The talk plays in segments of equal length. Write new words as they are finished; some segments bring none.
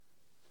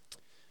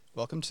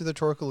Welcome to the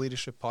Torcal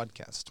Leadership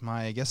Podcast.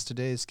 My guest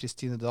today is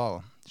Kristine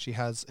Dahl. She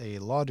has a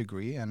law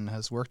degree and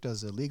has worked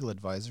as a legal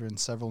advisor in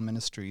several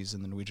ministries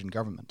in the Norwegian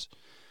government.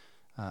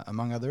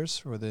 Among others,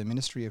 for the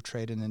Ministry of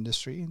Trade and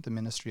Industry, the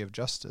Ministry of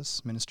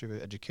Justice, Ministry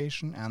of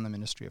Education, and the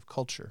Ministry of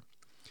Culture.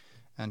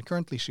 And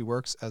currently she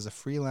works as a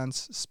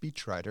freelance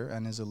speechwriter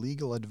and is a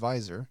legal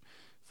advisor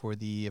for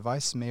the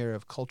Vice Mayor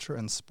of Culture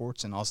and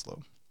Sports in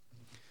Oslo.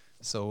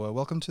 So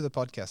welcome to the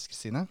podcast,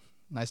 Kristine.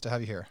 Nice to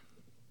have you here.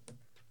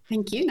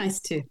 Thank you. Nice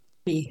to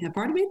be a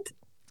part of it.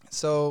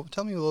 So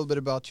tell me a little bit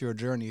about your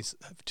journeys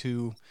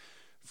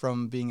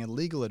from being a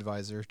legal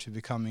advisor to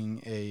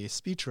becoming a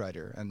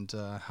speechwriter, and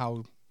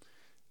how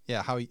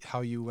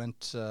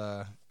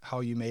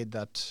you made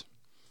that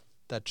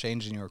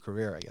change in your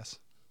career, I guess.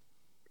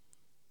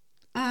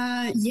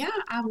 I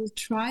will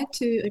try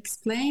to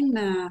explain.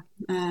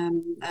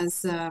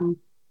 As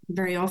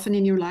very often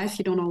in your life,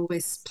 you don't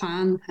always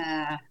plan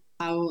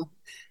how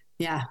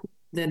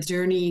the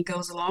journey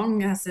goes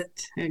along as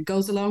it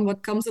goes along,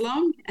 what comes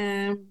along.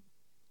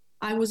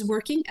 I was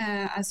working,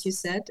 as you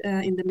said,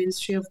 in the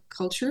Ministry of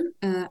Culture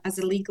as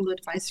a legal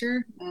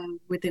advisor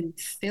within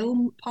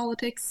film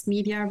politics,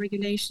 media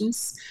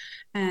regulations.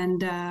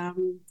 And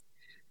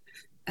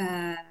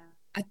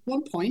at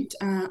one point,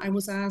 I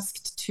was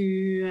asked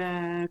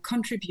to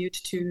contribute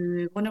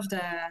to one of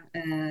the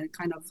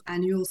kind of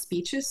annual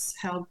speeches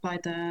held by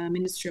the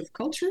Ministry of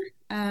Culture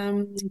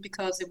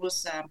because it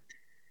was...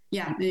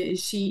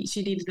 she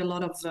needed a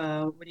lot of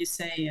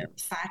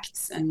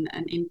facts and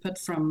input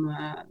from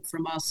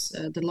us,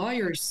 the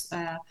lawyers.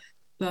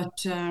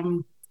 But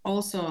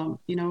also,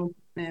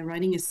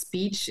 writing a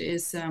speech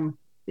is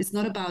it's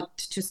not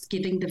about just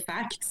giving the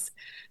facts.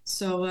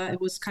 So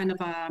it was kind of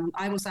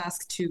I was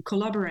asked to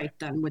collaborate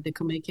then with the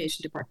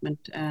communication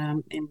department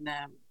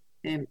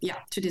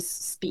to this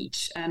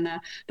speech, and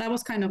that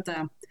was kind of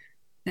the.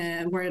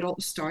 Where it all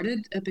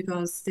started,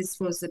 because this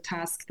was a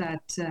task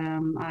that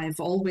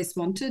I've always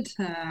wanted.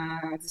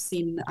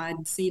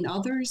 I'd seen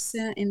others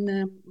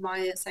in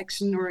my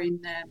section or in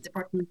the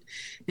department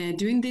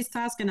doing this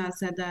task, and I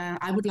said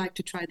I would like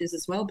to try this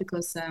as well,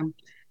 because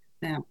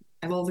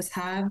I've always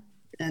had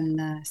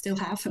and still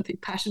have a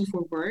big passion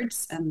for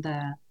words and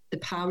the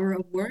power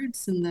of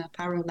words and the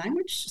power of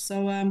language.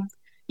 So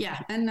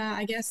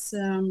I guess.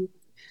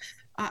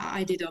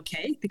 I did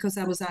okay because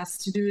I was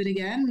asked to do it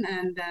again,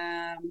 and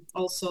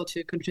also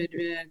to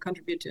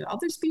contribute to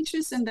other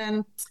speeches, and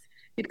then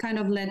it kind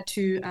of led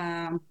to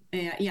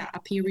a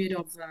period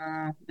of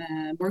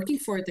working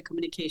for the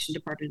communication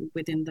department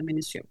within the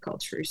Ministry of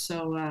Culture.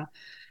 So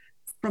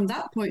from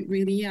that point,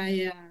 really,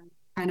 I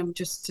kind of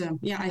just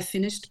I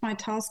finished my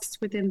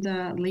tasks within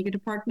the legal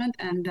department,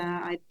 and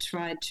I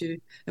tried to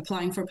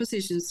applying for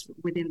positions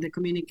within the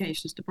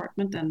communications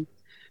department, and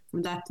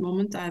from that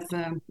moment,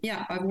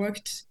 I've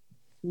worked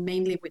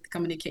mainly with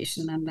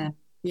communication and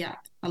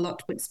a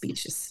lot with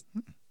speeches.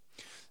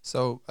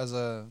 So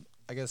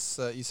I guess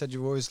you said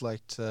you've always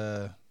liked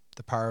the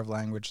power of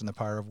language and the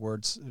power of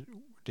words.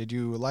 Did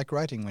you like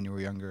writing when you were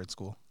younger at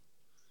school?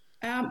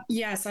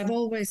 Yes, I've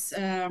always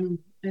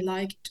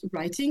liked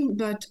writing,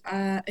 but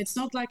it's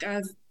not like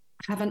I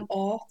have an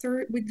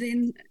author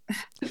within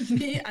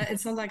me.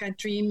 It's not like I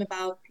dream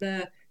about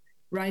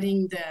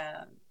writing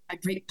a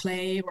great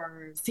play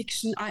or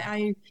fiction.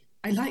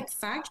 I like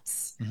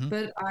facts,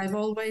 but I've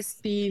always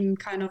been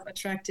kind of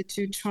attracted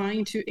to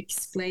trying to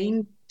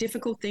explain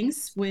difficult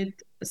things with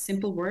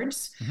simple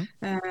words.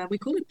 We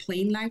call it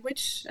plain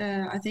language,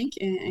 I think,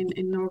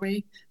 in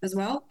Norway as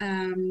well.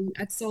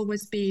 It's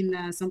always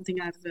been something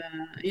I've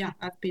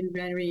been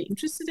very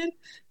interested in,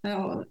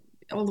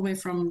 all the way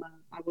from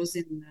I was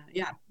in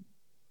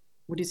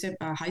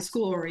high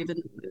school, or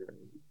even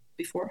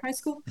before high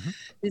school.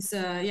 It's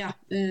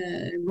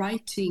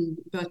writing,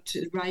 but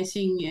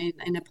writing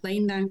in a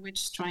plain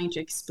language, trying to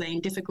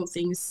explain difficult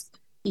things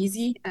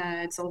easy.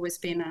 It's always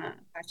been a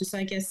practice.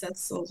 I guess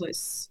that's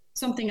always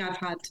something I've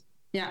had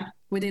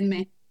within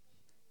me.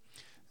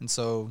 And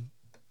so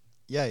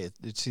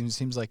it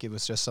seems like it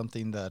was just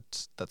something that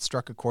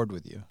struck a chord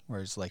with you, where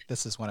it's like,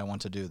 this is what I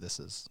want to do, this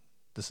is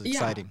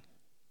exciting.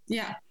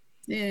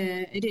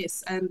 It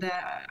is. And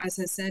as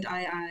I said,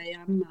 I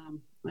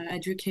am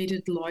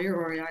educated lawyer,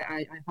 or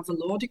I have a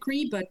law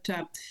degree, but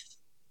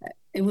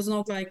it was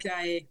not like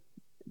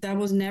that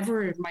was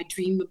never my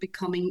dream of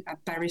becoming a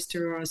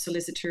barrister or a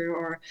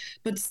solicitor,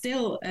 but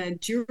still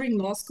during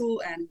law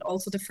school and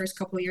also the first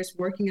couple of years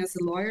working as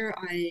a lawyer,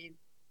 I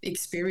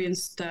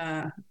experienced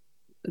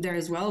there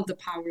as well the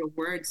power of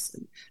words.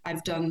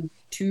 I've done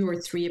 2 or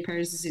 3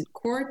 appearances in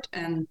court,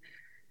 and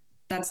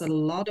that's a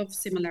lot of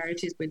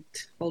similarities with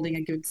holding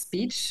a good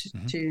speech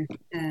to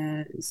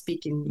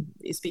speak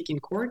in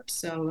court.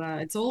 So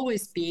it's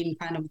always been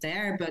kind of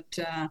there, but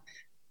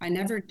I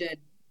never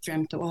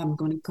dreamt, I'm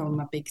going to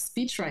become a big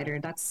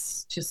speechwriter.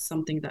 That's just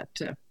something that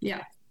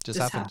just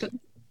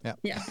happened.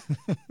 Yeah.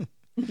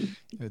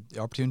 The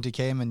opportunity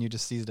came and you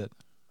just seized it.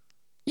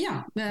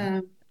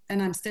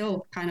 And I'm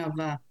still kind of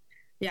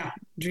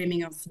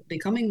dreaming of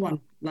becoming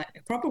one, like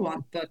a proper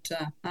one, but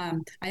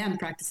I am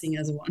practicing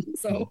as one.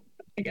 So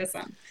I guess.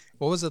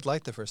 What was it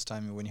like the first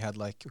time when you had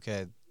like,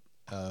 okay,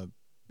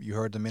 you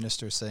heard the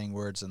minister saying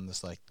words and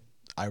this like,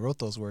 I wrote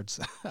those words.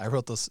 I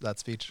wrote that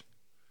speech.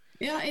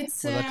 Yeah,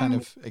 it's Was that kind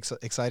of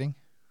exciting?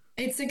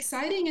 It's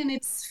exciting and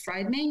it's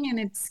frightening and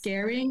it's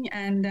scaring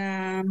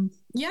and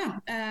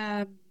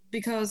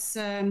because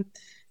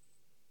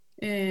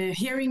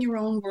hearing your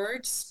own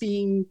words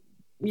being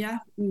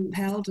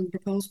held and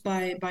proposed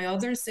by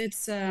others,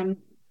 it's it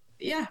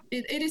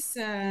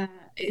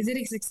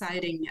is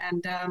exciting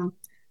and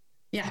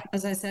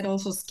as I said,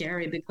 also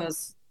scary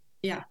because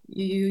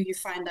you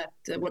find that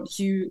what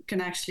you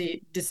can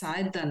actually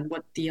decide then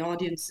what the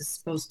audience is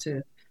supposed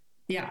to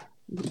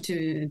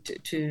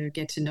to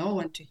get to know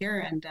and to hear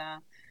and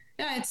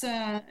it's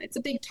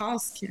a big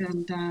task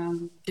and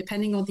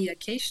depending on the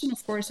occasion,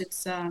 of course,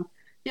 it's I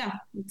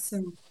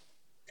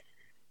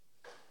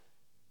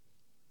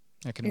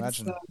can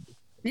imagine.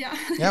 Yeah.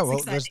 Well,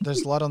 exciting.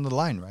 there's a lot on the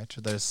line, right?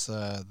 There's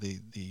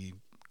the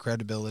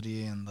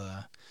credibility and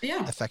the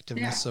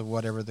effectiveness of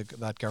whatever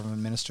that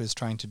government minister is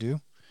trying to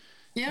do.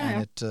 Yeah.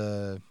 And it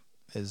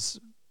is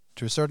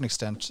to a certain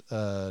extent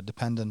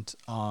dependent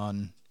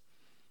on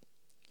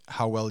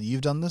how well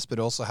you've done this, but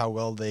also how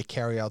well they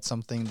carry out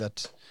something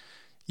that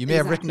you may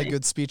have written a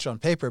good speech on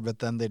paper, but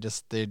then they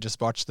just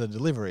botch the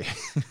delivery.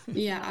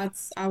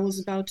 I was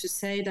about to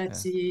say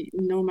that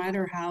no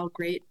matter how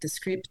great the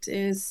script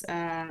is,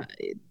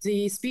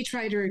 the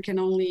speechwriter can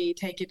only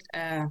take it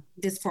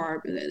this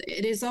far.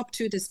 It is up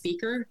to the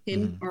speaker,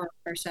 him or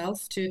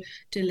herself, to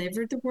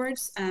deliver the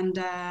words, and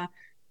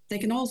they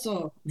can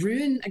also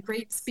ruin a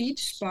great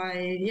speech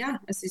by,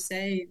 as you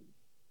say,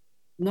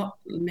 not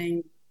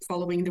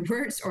following the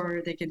words,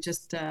 or they can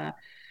just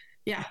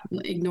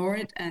ignore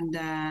it and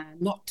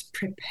not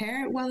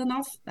prepare well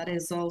enough. That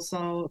is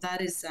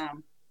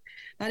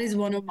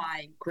one of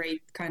my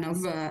great kind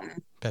of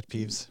pet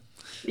peeves.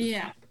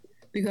 Yeah,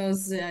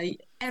 because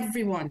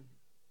everyone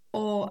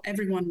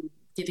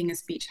giving a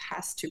speech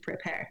has to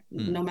prepare,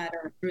 no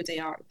matter who they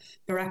are.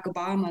 Barack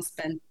Obama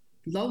spent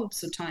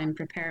loads of time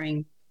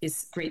preparing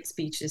his great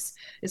speeches.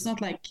 It's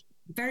not like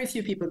very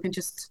few people can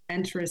just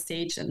enter a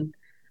stage and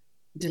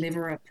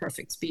deliver a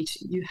perfect speech.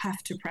 You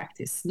have to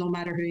practice, no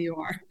matter who you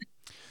are.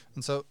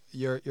 And so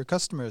your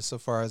customers so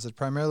far, has it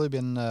primarily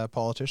been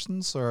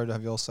politicians, or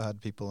have you also had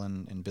people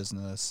in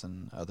business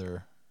and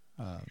other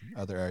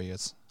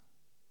areas?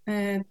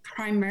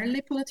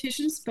 Primarily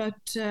politicians, but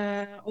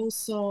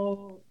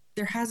also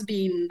there has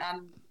been a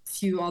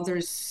few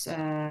others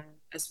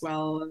as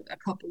well, a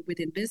couple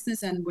within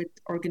business and with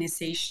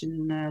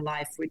organization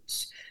life,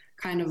 which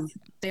kind of,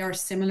 they are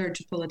similar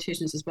to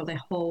politicians as well. They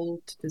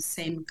hold the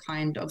same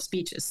kind of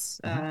speeches.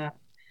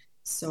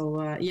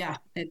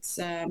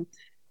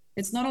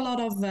 It's not a lot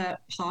of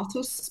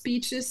pathos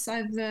speeches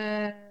I've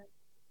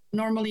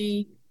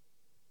normally,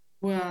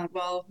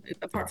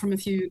 apart from a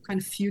few kind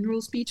of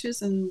funeral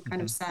speeches and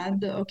kind of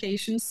sad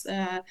occasions,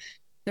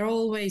 they're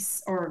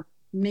always or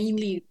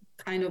mainly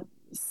kind of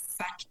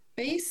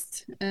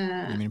fact-based.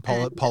 You mean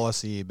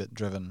policy bit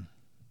driven?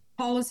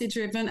 Policy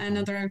driven, and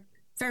they're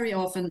very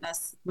often,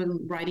 as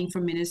when writing for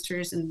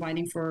ministers and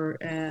writing for,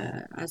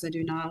 as I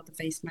do now, the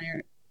face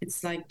mayor,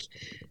 it's like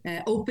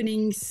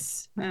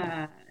openings.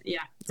 They're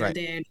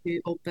there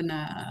to open.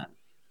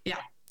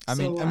 I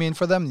mean,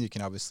 for them, you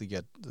can obviously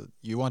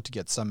you want to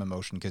get some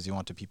emotion because you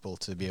want the people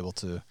to be able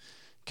to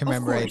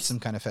commemorate some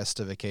kind of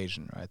festive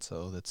occasion, right?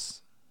 So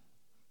that's.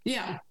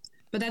 Yeah,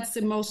 but that's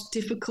the most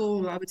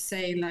difficult, I would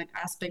say, like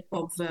aspect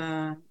of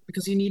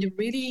because you need a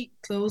really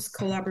close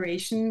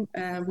collaboration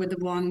with the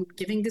one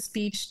giving the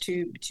speech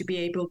to be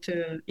able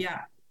to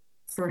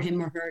for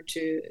him or her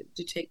to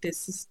take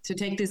this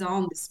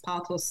on, this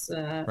pathos.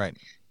 Right.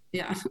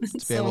 Yeah.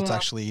 To be able to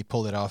actually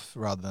pull it off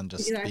rather than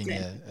just being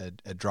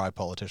a dry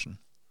politician.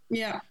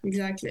 Yeah,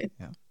 exactly.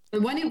 Yeah.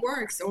 But when it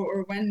works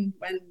or when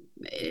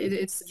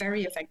it's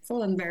very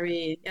effectful and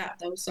very,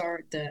 those are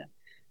the,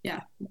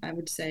 I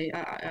would say,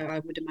 I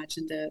would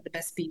imagine the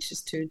best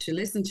speeches to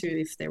listen to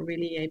if they're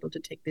really able to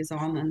take this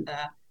on and,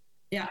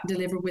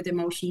 deliver with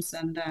emotions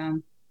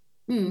and,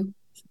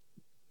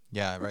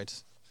 Yeah,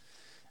 right.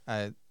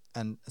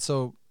 And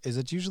so is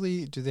it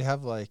usually, do they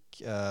have like,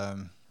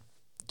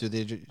 do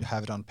they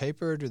have it on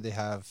paper? Do they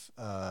have,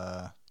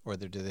 or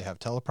do they have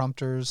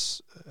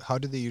teleprompters? How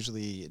do they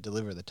usually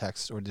deliver the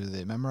text, or do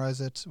they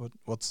memorize it?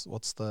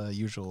 What's the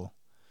usual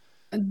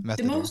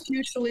method? The most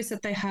usual is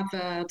that they have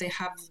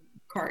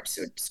cards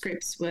or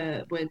scripts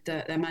with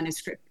the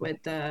manuscript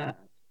with the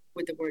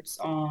words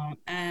on.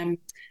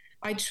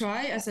 I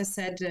try, as I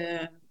said.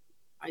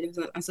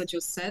 As I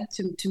just said,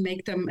 to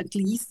make them at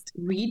least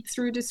read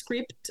through the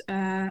script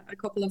a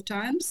couple of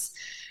times.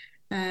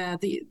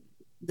 The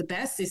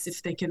best is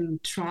if they can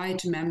try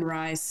to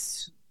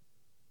memorize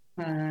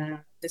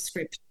the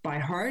script by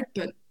heart,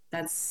 but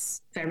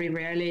that's very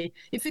rarely.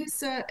 If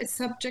it's a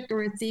subject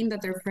or a theme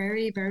that they're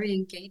very, very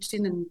engaged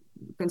in and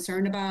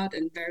concerned about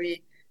and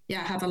very,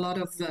 have a lot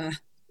of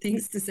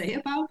things to say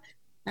about,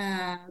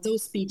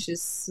 those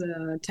speeches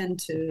tend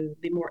to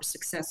be more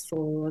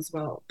successful as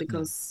well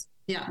because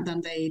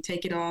then they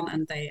take it on,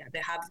 and they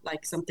have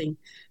like something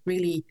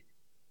really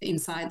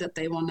inside that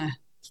they want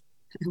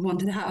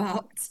to have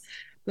out.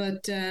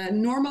 But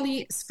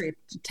normally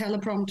script,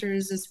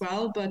 teleprompters as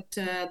well, but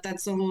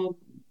that's all.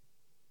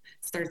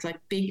 There's like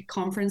big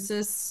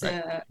conferences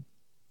Right.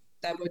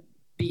 that would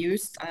be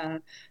used.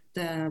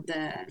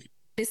 The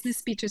business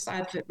speeches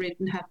I've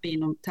written have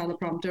been on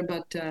teleprompter,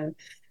 but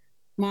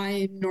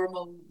my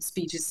normal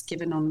speech is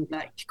given on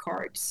like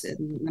cards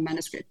in the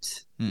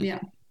manuscript. Yeah.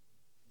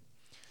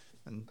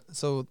 And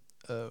so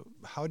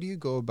how do you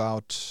go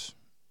about,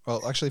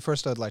 well, actually,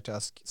 first I'd like to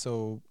ask,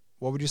 so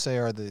what would you say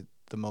are the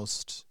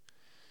most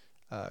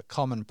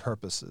common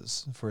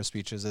purposes for a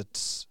speech? Is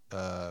it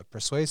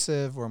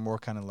persuasive or more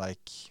kind of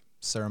like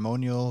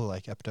ceremonial,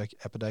 like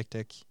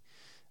epidictic,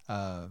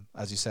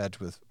 as you said,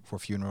 for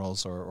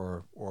funerals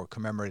or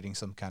commemorating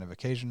some kind of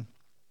occasion?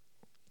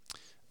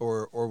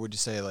 Or would you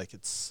say like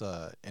it's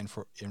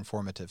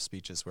informative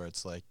speeches where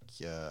it's like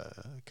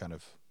kind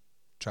of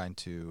trying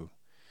to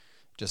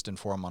just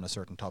inform on a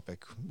certain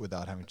topic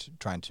without having to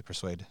trying to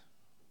persuade?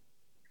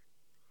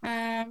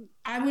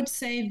 I would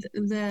say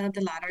the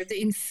latter.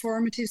 The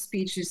informative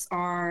speeches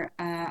are,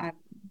 I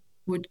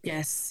would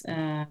guess,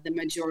 the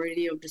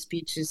majority of the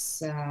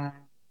speeches I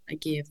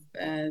give.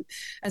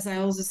 As I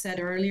also said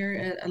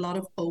earlier, a lot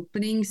of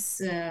openings,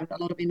 a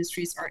lot of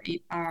industries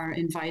are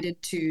invited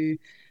to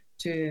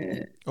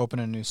open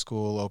a new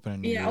school, open a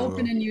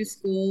new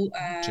school,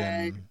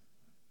 gym.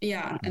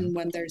 And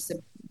when there's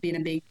been a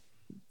big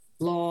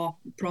law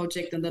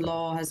project and the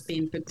law has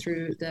been put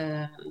through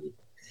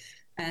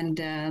and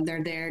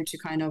they're there to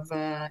kind of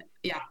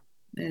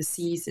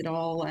seize it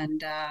all.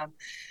 And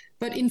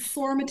but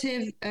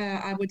informative,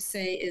 I would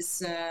say,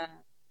 is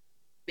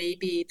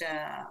maybe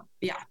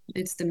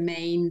it's the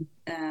main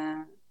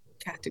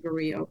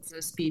category of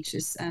the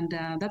speeches, and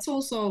that's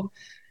also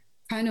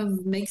kind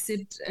of makes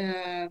it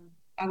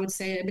I would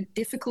say a bit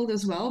difficult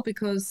as well,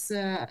 because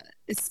a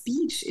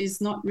speech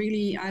is not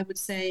really, I would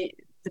say,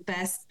 the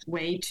best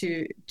way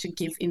to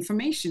give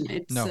information.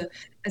 It's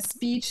a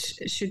speech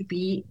should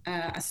be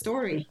a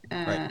story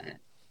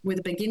with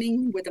a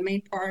beginning, with a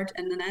main part,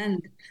 and an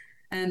end.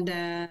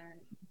 And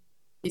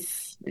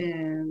if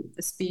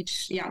a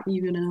speech, you're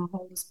going to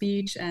hold a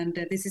speech, and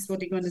this is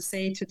what you're going to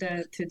say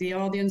to the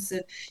audience.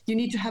 You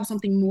need to have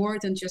something more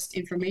than just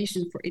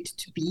information for it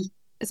to be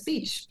a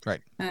speech.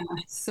 Right.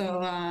 So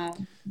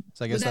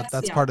I guess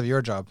that's part of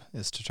your job,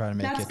 is to try to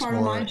make it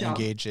more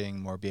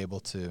engaging, more be able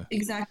to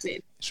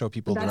show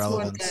people the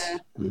relevance.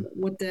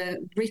 What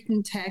the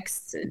written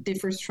text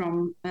differs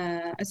from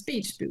a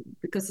speech,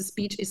 because a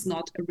speech is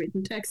not a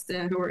written text,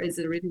 or is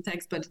a written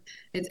text, but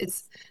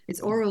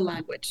it's oral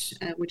language,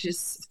 which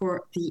is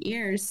for the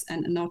ears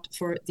and not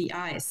for the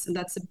eyes, and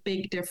that's a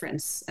big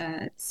difference.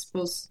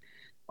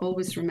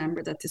 Always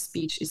remember that the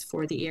speech is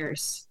for the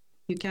ears.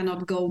 You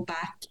cannot go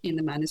back in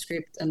the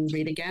manuscript and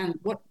read again.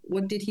 What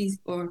did he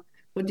or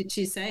what did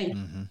she say?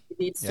 Mm-hmm. It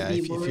needs to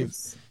be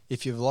words.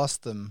 If you've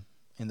lost them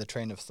in the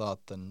train of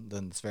thought, then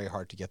it's very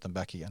hard to get them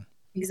back again.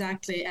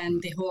 Exactly,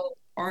 and the whole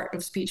art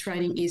of speech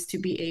writing is to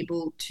be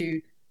able to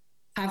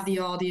have the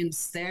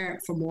audience there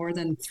for more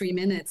than 3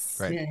 minutes.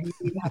 Right. Yeah,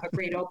 you have a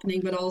great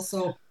opening, but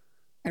also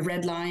a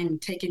red line,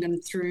 taking them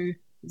through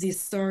the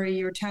story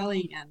you're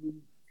telling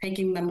and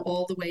taking them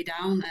all the way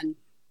down and.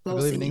 I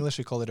believe in English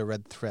we call it a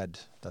red thread.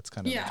 That's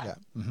kind of a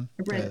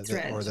red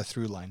thread, or the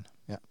through line.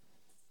 Yeah,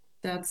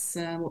 that's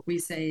what we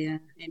say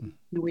in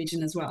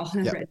Norwegian as well.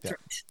 Red thread.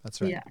 That's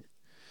right. Yeah.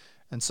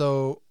 And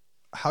so,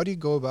 how do you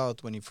go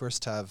about when you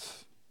first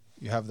have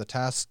the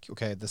task?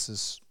 Okay, this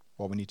is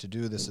what we need to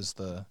do. This is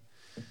the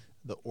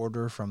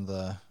order from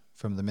the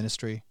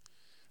ministry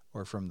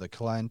or from the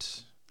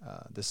client.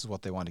 This is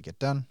what they want to get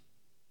done,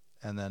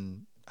 and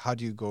then how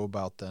do you go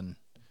about then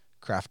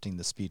crafting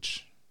the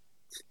speech?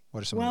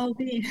 Well,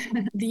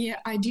 the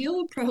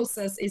ideal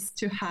process is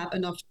to have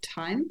enough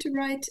time to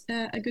write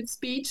a good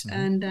speech,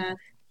 and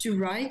to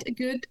write a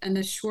good and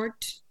a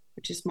short,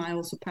 which is my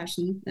also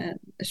passion,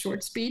 a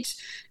short speech.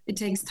 It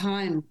takes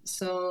time.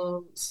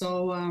 So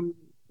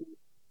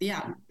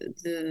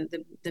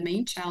the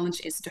main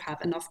challenge is to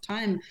have enough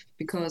time,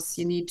 because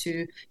you need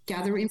to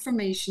gather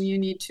information. You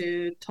need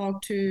to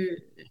talk to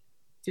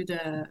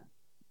the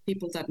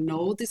people that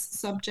know this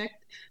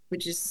subject,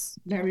 which is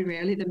very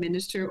rarely the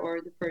minister or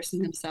the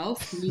person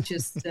himself. He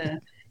just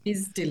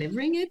is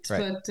delivering it.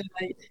 Right. But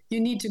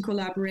you need to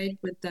collaborate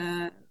with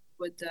the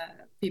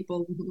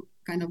people who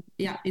kind of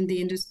in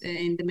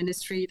the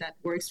ministry that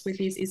works with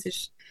these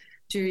issues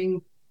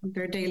during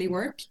their daily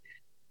work.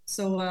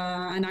 So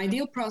an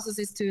ideal process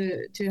is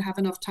to have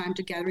enough time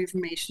to gather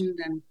information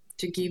and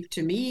to give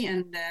to me,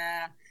 and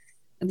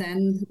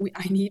then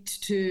I need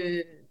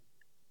to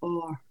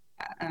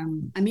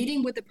a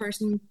meeting with the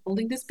person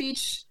holding the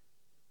speech,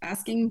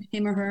 asking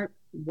him or her,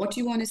 what do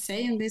you want to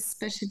say in this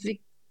specific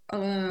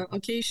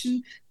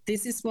occasion?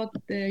 This is what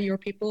your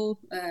people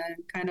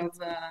kind of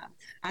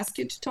ask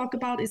you to talk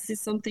about. Is this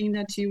something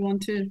that you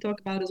want to talk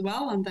about as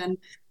well? And then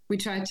we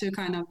try to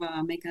kind of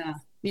make a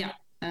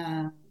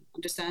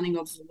understanding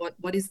of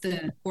what is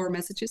the core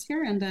messages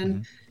here, and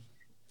then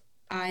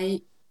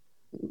I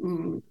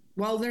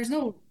well, there's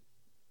no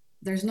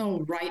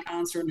right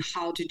answer on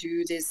how to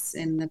do this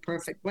in the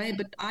perfect way,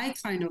 but I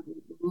kind of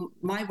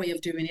my way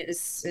of doing it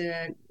is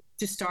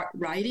to start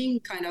writing.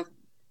 Kind of,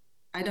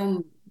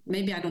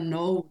 maybe I don't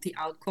know the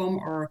outcome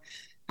or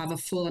have a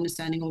full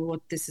understanding of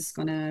what this is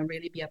gonna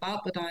really be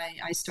about, but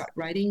I start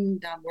writing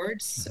down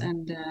words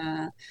and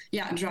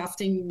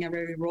drafting a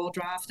very raw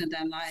draft, and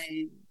then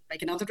I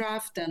make another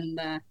draft, and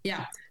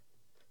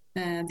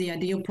the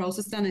ideal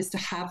process then is to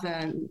have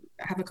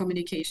a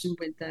communication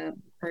with the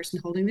person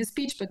holding the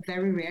speech, but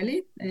very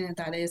rarely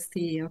that is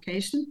the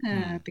occasion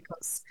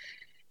because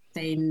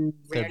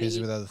they're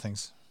busy with other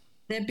things.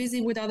 They're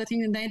busy with other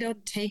things, and they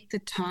don't take the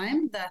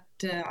time that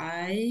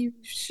I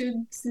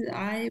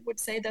would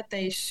say that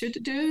they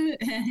should do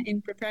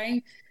in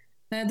preparing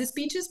the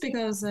speeches,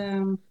 because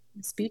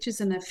speech is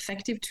an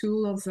effective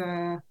tool of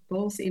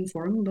both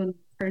informing and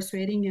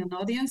persuading an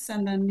audience,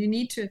 and then you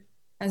need to,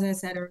 as I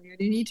said earlier,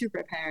 you need to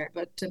prepare.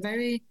 But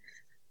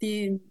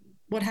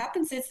what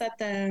happens is that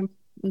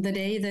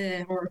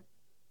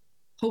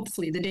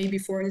hopefully the day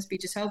before the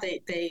speech is held,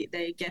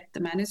 they get the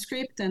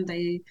manuscript and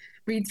they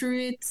read through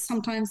it.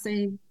 Sometimes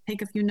they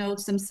take a few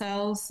notes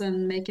themselves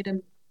and make it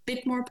a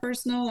bit more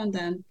personal, and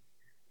then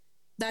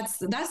that's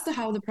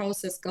how the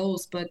process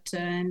goes. But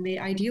in the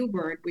ideal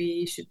world,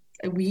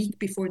 a week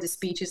before the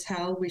speech is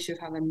held, we should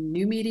have a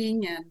new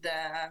meeting, and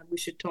we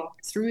should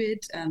talk through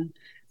it and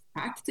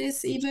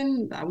practice.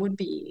 Even that would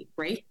be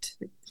great.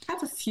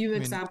 Have a few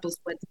examples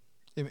with.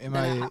 In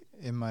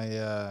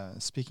my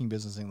speaking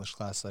business English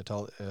class, I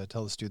tell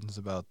the students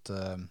about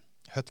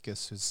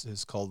Höttges,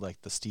 who's called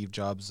like the Steve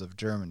Jobs of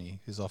Germany,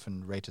 who's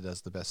often rated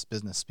as the best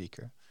business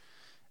speaker.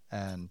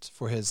 And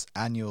for his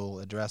annual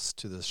address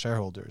to the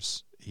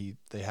shareholders,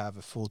 they have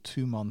a full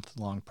 2-month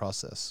long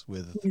process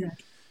with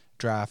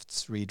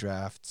drafts,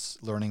 redrafts,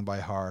 learning by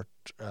heart,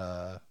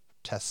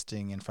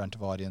 testing in front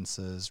of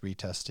audiences,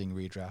 retesting,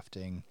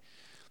 redrafting,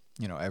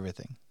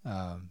 everything.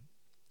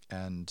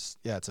 And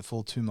it's a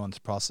full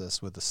 2-month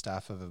process with a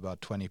staff of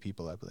about 20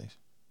 people, I believe.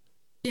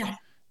 Yeah.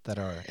 That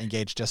are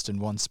engaged just in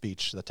one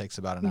speech that takes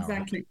about an hour.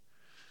 Exactly.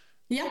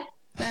 Yeah.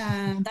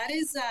 That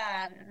is,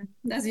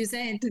 as you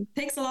say, it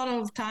takes a lot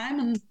of time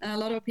and a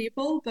lot of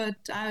people, but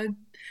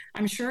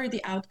I'm sure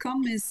the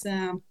outcome is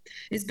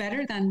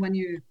better than when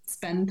you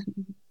spend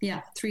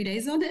 3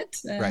 days on it.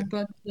 Right.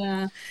 But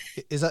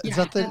is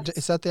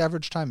that the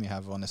average time you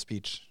have on a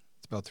speech?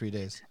 It's about 3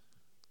 days.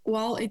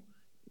 Well, it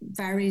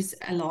varies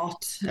a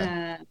lot.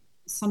 Okay.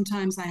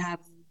 Sometimes I have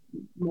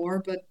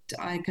more, but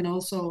I can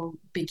also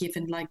be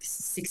given like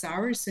 6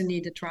 hours and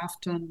need a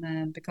draft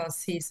on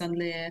because he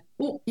suddenly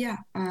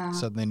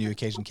suddenly a new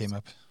occasion came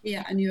up.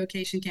 Yeah, a new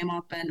occasion came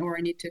up, or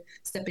I need to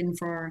step in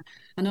for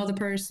another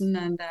person,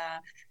 and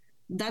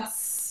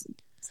that's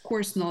of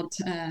course not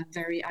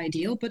very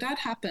ideal, but that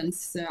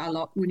happens a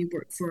lot when you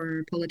work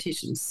for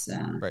politicians.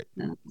 Right.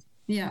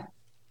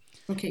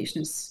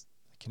 Occasions.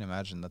 I can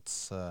imagine.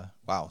 That's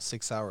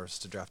 6 hours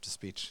to draft a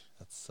speech.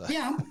 That's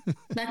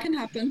that can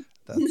happen.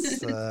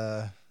 That's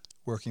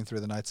working through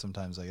the night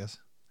sometimes, I guess.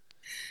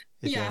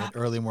 If you have an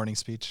early morning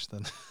speech,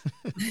 then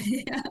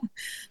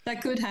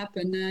that could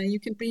happen. You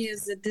can be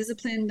as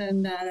disciplined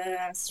and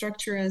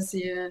structured as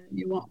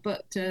you want,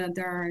 but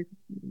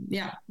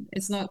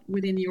it's not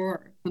within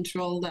your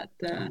control that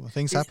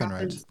things happen,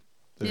 right?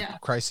 The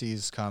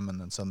crises come,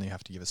 and then suddenly you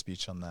have to give a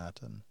speech on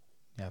that, and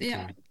you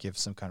have to give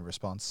some kind of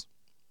response.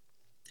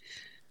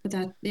 But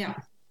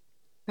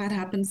that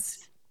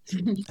happens.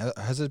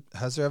 Has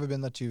there ever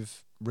been that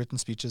you've written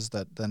speeches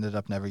that ended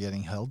up never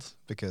getting held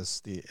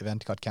because the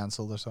event got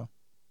cancelled or so?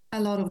 A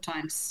lot of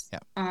times. Yeah.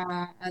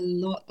 A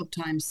lot of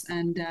times.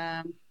 And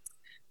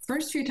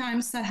first few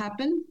times that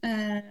happened,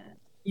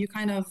 you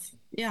kind of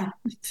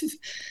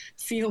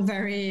feel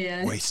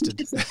very wasted.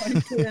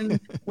 disappointed and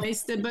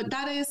wasted. But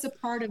that is a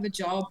part of a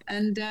job.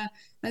 And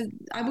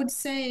I would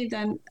say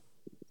that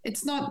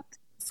it's not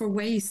for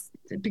waste,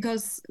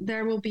 because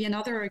there will be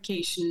another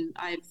occasion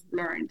I've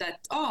learned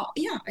that,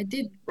 I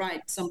did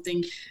write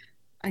something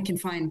I can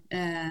find.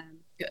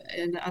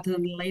 And at a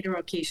later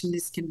occasion,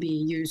 this can be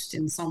used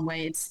in some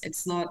way.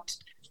 It's not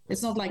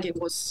like it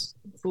was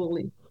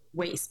fully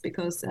waste,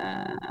 because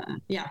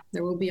there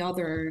will be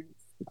other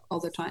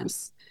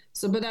times.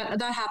 So, but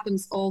that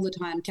happens all the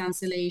time.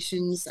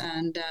 Cancellations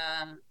and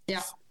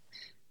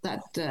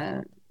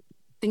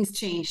things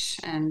change,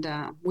 and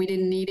we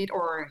didn't need it,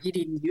 or he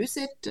didn't use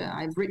it.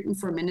 I've written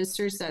for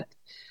ministers that,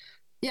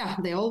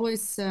 they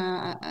always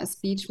a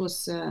speech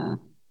was.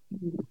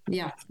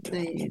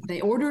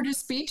 They ordered a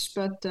speech,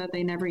 but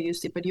they never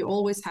used it. But you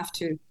always have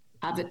to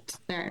have it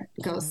there,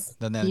 because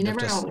then you they're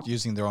never just know.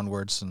 using their own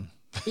words and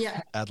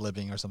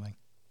ad-libbing or something.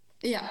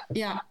 Yeah,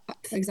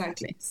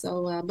 exactly.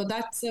 So, but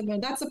that's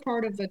a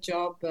part of the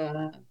job.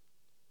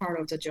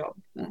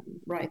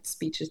 Write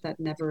speeches that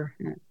never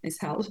is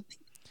held.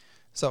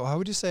 So, how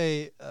would you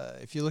say,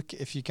 if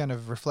you kind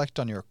of reflect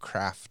on your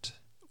craft,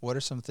 what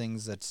are some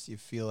things that you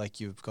feel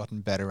like you've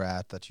gotten better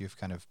at, that you've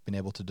kind of been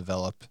able to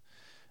develop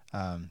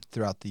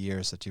throughout the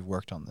years that you've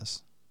worked on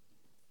this?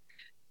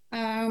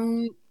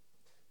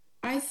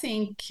 I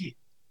think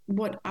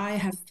what I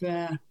have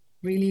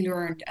really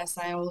learned, as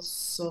I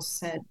also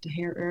said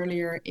here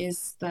earlier,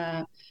 is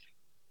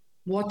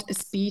what a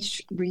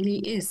speech really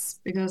is.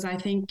 Because I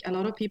think a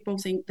lot of people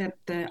think that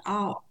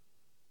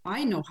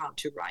I know how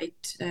to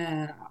write.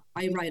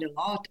 I write a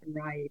lot. I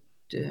write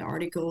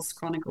articles,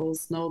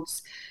 chronicles,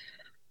 notes,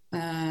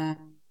 uh,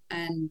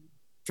 and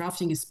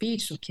drafting a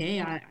speech.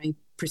 Okay, I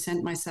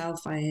present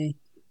myself. I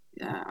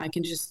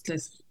can just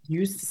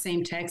use the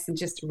same text and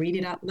just read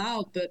it out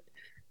loud. But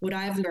what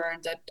I've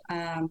learned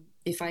that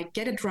if I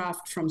get a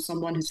draft from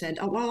someone who said,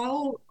 "Oh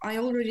well, I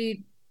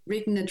already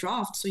written a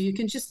draft, so you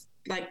can just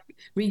like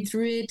read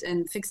through it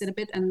and fix it a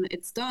bit, and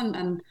it's done."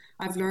 And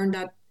I've learned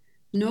that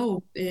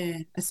no,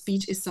 a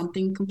speech is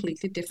something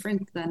completely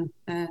different than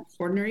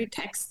ordinary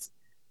text.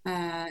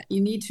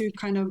 You need to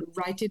kind of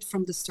write it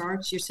from the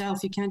start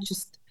yourself. You can't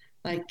just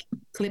like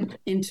clip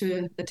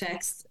into the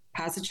text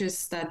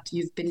passages that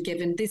you've been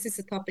given. This is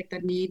a topic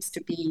that needs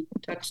to be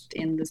touched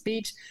in the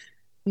speech.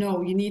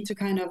 No, you need to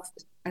kind of,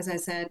 as I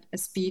said, a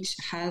speech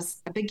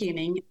has a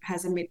beginning,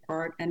 has a mid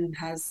part, and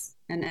has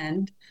an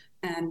end.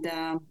 And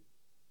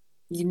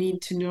you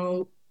need to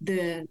know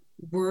the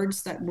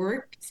words that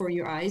work for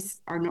your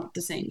eyes are not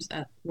the same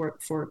that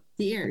work for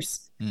the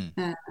ears.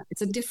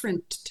 It's a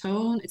different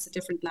tone. It's a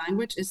different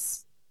language.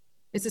 It's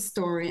a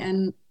story.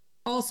 And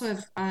also,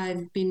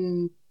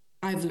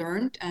 I've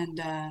learned, and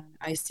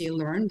I still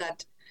learn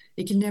that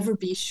it can never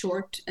be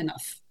short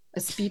enough. A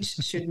speech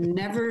should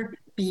never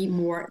be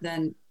more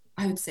than,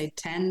 I would say,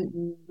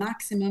 10,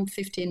 maximum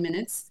 15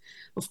 minutes.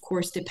 Of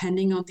course,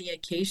 depending on the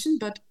occasion,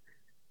 but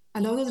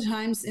a lot of the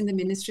times in the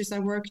ministries I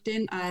worked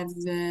in, I've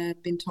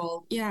been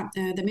told,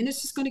 the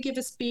minister is going to give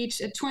a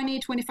speech, a 20,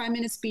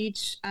 25-minute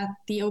speech at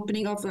the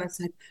opening of. I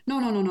said,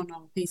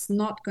 no. He's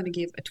not going to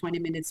give a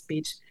 20-minute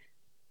speech.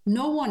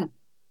 No one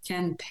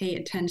can pay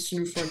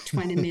attention for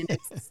 20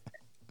 minutes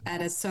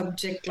at a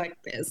subject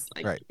like this.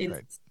 Right.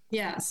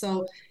 Yeah,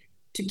 so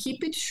to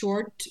keep it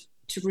short,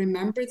 to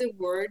remember the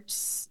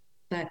words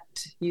that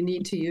you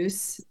need to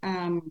use,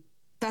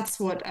 that's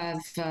what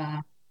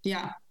I've,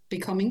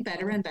 becoming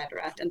better and better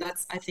at. And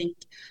that's, I think,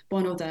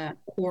 one of the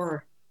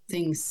core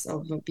things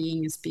of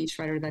being a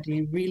speechwriter that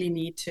you really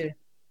need to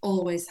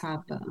always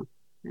have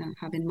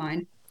in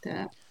mind.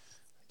 I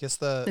guess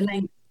the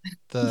length.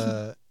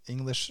 The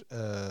English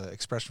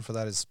expression for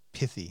that is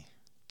pithy.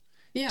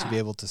 Yeah. To be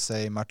able to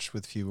say much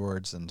with few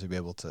words and to be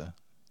able to...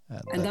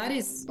 and that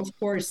is, of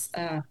course,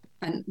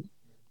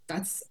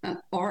 that's an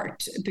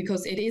art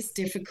because it is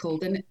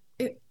difficult. And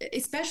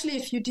especially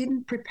if you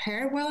didn't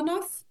prepare well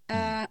enough,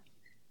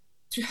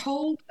 to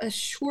hold a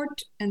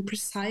short and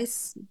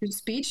precise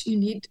speech, you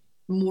need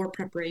more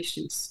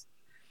preparations.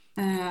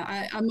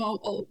 I'm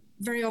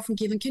very often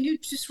given, can you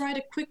just write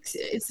a quick,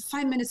 it's a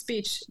 5-minute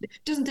speech. It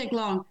doesn't take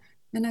long.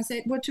 And I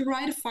say, well, to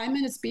write a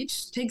 5-minute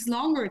speech takes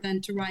longer than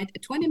to write a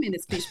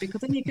 20-minute speech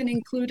because then you can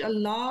include a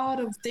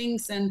lot of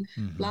things and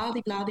blah,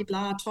 blah, blah,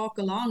 blah, talk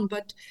along.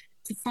 But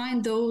to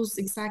find those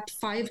exact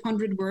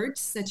 500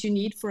 words that you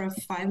need for a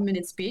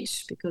 5-minute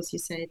speech, because you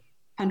say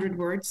 100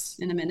 words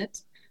in a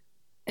minute,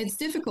 it's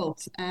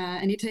difficult,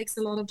 and it takes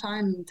a lot of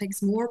time. It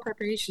takes more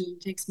preparation.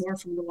 It takes more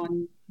from the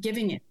one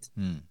giving it.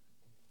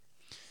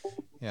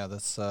 Yeah,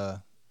 that's.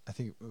 I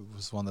think it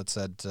was one that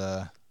said,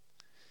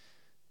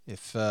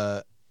 if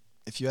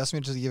you ask me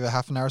to give a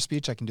half an hour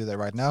speech, I can do that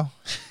right now.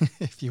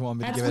 If you want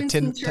me to give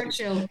Winston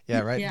Churchill.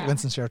 Yeah, right. Yeah.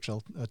 Winston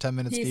Churchill. A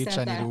 10-minute speech,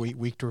 I need a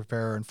week to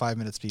prepare, and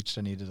 5-minute speech,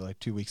 I needed like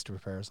 2 weeks to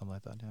prepare, or something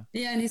like that.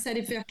 Yeah. Yeah, and he said,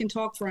 if I can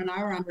talk for an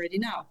hour, I'm ready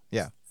now.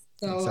 Yeah.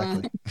 So,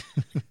 exactly.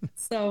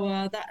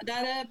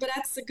 But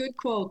that's a good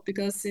quote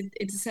because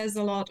it says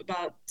a lot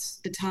about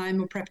the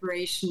time of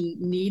preparation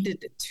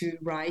needed to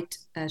write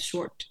a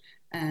short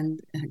and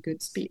a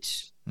good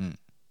speech.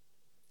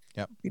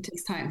 Yeah, it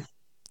takes time.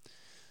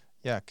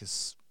 Yeah,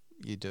 because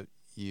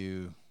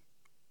you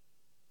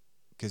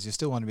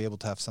still want to be able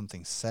to have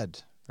something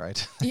said,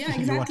 right? Yeah,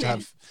 exactly. You want to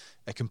have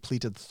a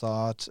completed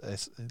thought,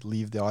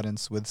 leave the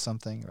audience with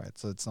something, right?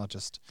 So it's not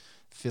just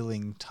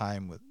filling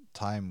time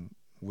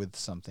with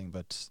something,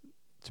 but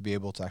to be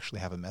able to actually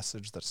have a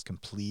message that's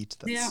complete.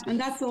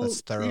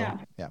 That's thorough.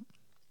 Yeah.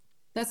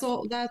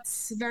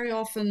 That's very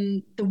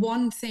often the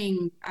one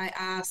thing I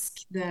ask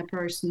the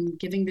person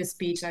giving the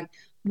speech, like,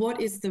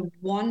 what is the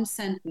one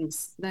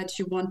sentence that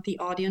you want the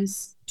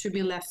audience to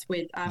be left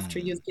with after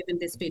you've given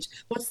this speech?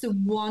 What's the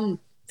one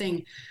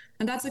thing?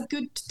 And that's a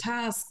good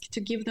task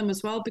to give them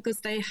as well, because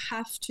they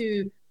have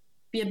to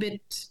be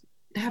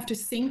they have to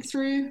think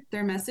through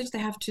their message. They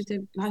have to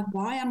think, like,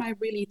 why am I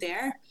really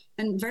there?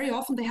 And very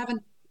often they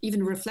haven't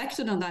even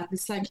reflected on that.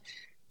 It's like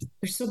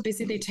they're so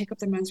busy, they take up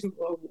their minds with,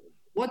 well,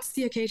 what's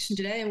the occasion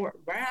today?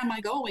 Where am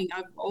I going?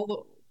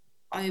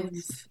 I've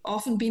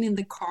often been in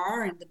the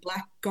car, in the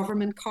black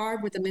government car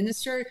with the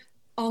minister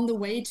on the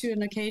way to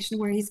an occasion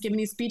where he's giving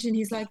his speech, and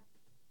he's like,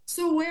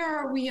 so where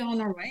are we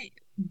on our way?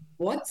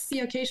 What's the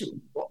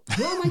occasion?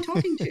 Who am I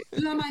talking to?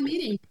 Who am I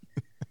meeting?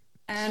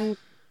 And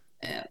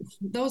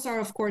those are,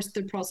 of course,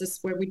 the process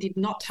where we did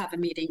not have a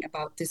meeting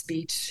about the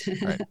speech.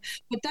 Right.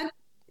 But that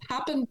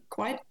happened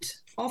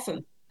quite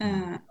often.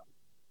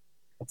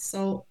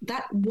 So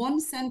that one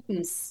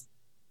sentence,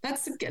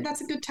 that's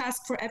a good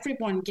task for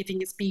everyone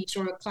giving a speech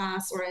or a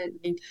class or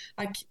anything.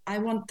 Like I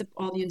want the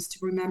audience to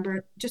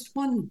remember just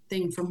one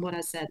thing from what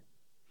I said,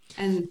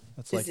 and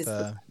That's this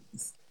like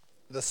is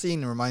the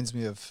scene reminds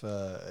me of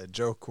a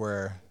joke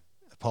where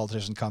a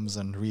politician comes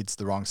and reads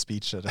the wrong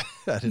speech at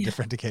a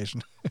different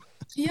occasion.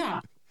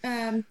 Yeah.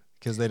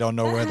 Because they don't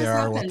know That where they has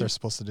are or what happened. they're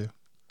supposed to do.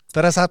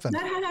 That has happened.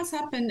 That has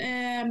happened.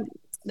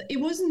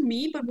 It wasn't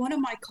me, but one of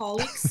my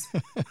colleagues.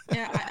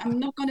 Yeah, I'm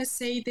not going to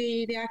say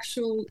the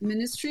actual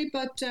ministry,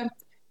 but and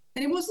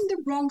it wasn't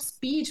the wrong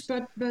speech,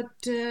 but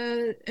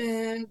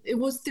it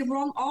was the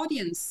wrong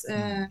audience.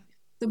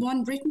 The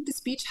one written the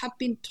speech had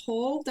been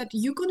told that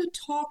you're going to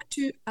talk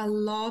to a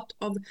lot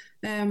of,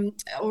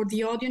 or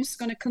the audience is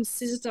going to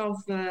consist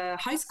of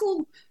high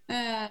school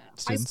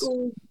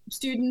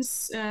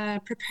students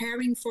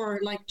preparing for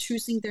like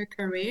choosing their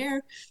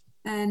career.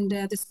 And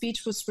the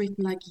speech was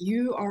written like,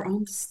 you are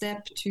on the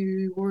step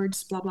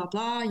towards blah, blah,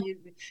 blah.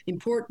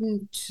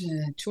 Important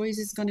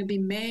choices going to be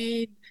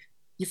made.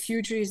 Your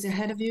future is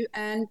ahead of you.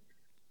 And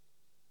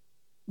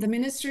the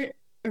minister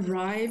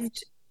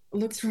arrived,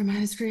 looked through a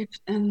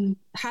manuscript and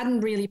hadn't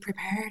really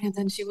prepared. And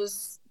then she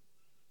was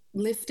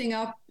lifting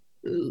up,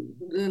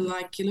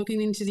 like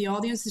looking into the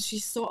audience, and she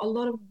saw a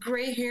lot of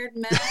gray-haired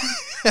men.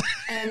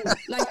 And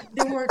like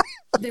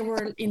they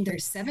were in their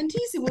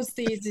 70s. It was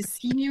the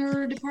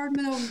senior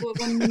department of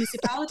one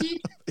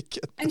municipality.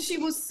 And she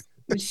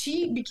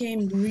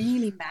became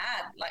really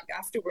mad. Like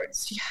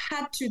afterwards, she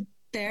had to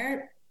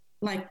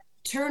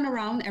turn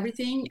around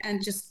everything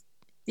and just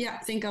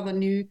think of a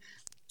new.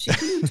 She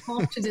couldn't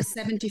talk to the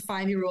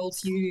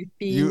 75-year-olds you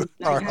being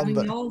like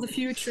having all the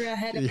future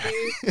ahead of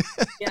you.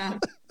 Yeah.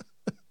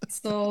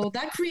 So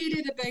that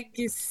created a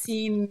big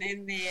scene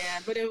in there,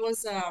 but it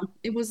was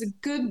a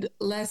good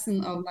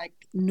lesson of like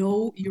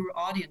know your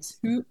audience.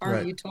 Who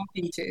are you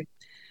talking to?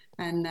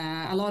 And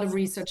a lot of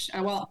research.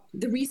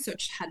 The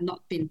research had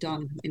not been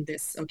done in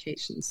this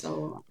occasion.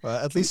 So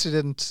at least she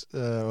didn't,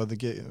 or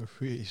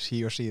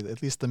he or she,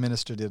 at least the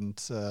minister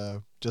didn't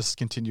just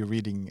continue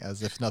reading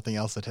as if nothing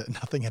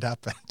had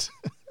happened.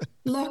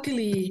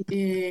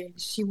 Luckily,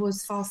 she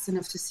was fast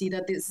enough to see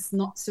that this is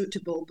not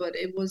suitable. But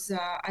it was,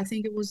 I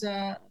think, it was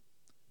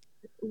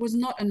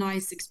not a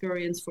nice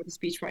experience for the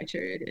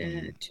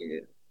speechwriter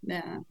to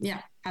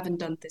haven't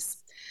done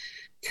this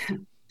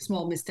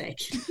small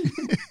mistake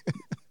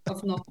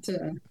of not.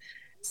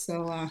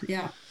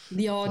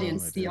 The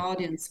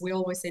audience. We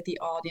always say the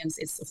audience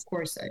is, of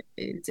course,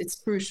 it's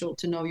crucial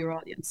to know your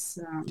audience.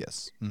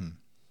 Yes.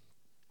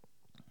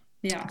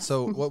 Yeah.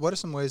 So, what are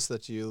some ways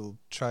that you'll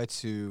try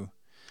to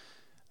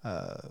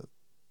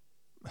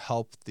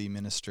help the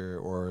minister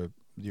or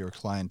your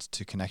client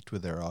to connect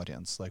with their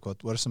audience? Like,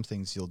 what are some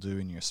things you'll do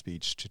in your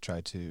speeches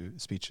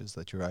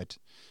that you write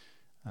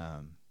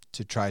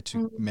to try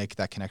to make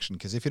that connection?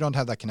 Because if you don't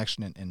have that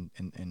connection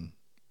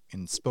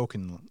in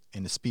spoken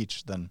in a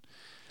speech, then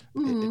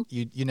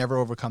you never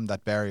overcome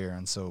that barrier,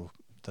 and so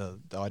the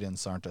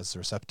audience aren't as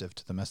receptive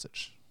to the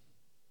message.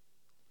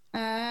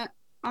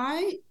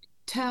 I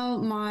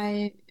tell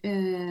my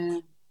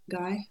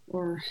guy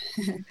or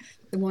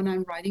the one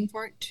I'm writing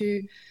for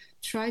to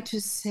try to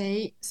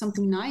say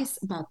something nice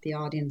about the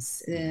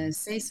audience,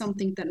 say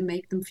something that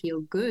make them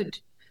feel good,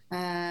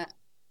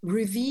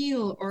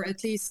 reveal, or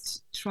at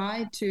least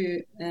try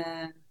to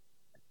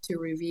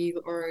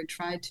reveal or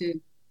try to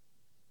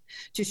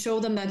show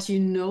them that you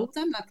know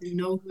them, that you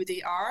know who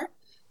they are,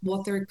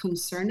 what they're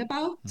concerned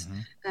about.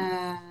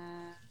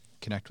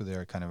 Connect with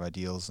their kind of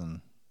ideals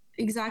and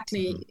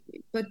exactly.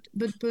 But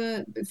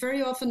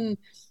very often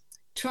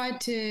try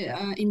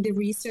to in the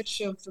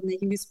research of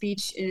making a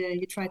speech,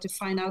 you try to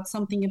find out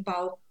something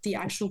about the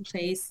actual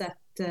place that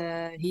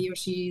he or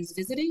she is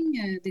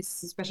visiting, this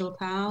special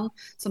town,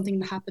 something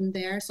that happened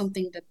there,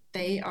 something that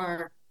they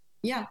are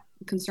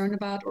concerned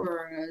about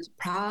or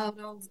proud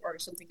of, or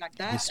something like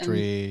that.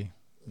 History.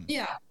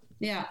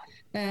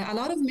 A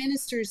lot of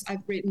ministers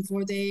I've written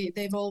for,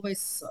 they've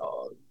always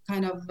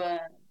kind of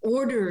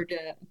ordered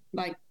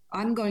like,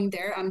 I'm going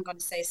there, I'm going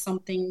to say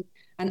something,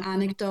 an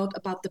anecdote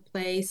about the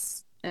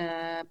place,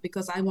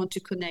 because I want to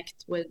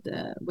connect with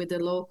the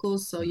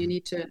locals. So you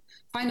need to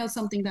find out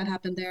something that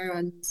happened there,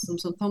 and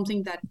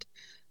something that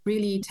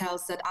really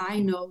tells that I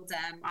know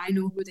them, I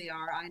know who they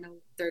are, I know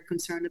what they're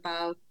concerned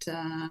about.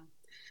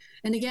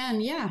 And again,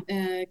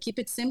 keep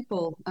it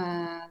simple.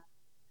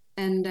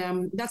 And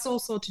that's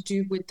also to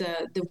do with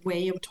the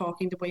way of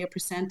talking, the way of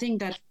presenting,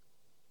 that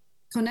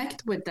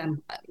connect with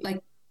them,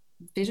 like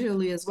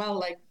visually as well.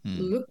 Like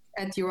look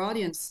at your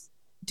audience,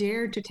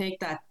 dare to take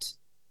that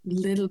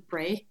little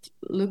break,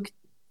 look,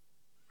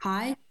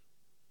 hi,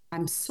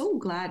 I'm so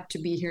glad to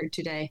be here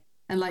today,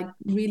 and like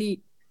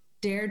really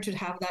dare to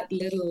have that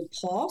little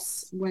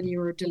pause when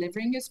you're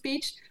delivering a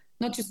speech,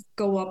 not just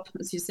go up,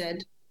 as you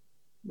said,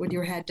 with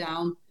your head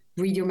down,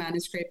 read your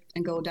manuscript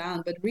and go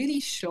down, but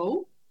really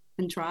show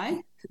and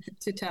try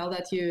to tell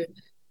that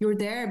you're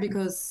there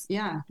because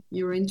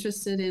you're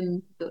interested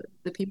in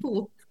the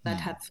people that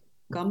have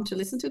come to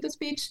listen to the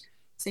speech.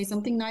 say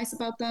something nice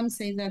about them,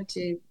 say that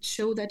to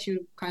show that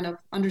you kind of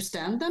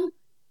understand them.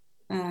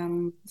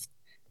 And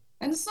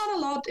it's not a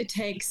lot it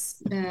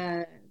takes.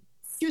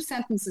 Few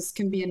sentences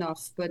can be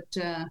enough, but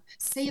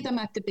say them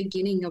at the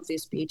beginning of the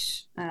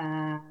speech.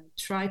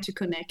 Try to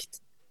connect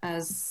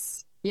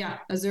as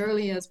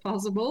early as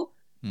possible.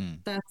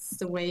 That's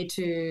the way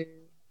to,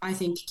 I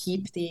think,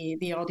 keep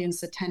the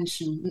audience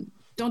attention.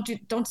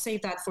 Don't say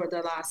that for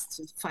the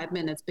last 5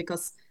 minutes,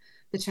 because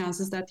the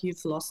chances that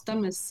you've lost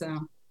them is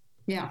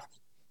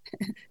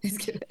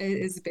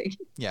is big.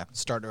 Yeah,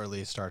 start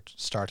early, start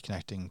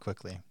connecting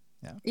quickly.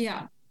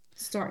 Yeah,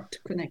 start to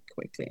connect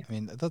quickly. I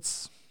mean,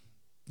 that's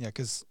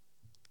because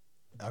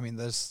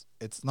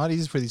it's not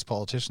easy for these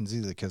politicians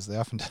either, because they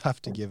often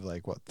have to give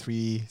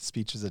 3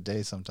 speeches a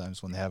day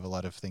sometimes when they have a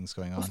lot of things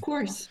going on. Of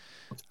course.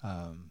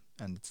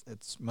 And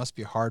it must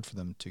be hard for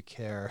them to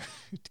care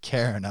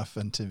enough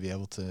and to be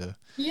able to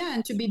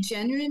and to be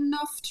genuine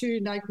enough to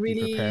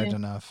really be prepared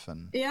enough.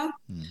 And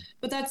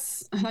but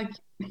that's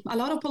a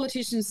lot of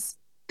politicians,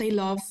 they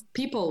love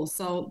people,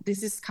 so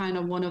this is kind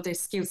of one of their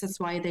skills. That's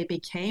why they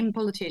became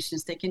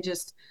politicians. They can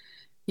just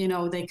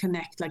they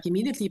connect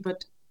immediately.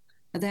 But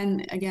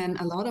then again,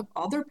 a lot of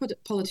other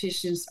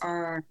politicians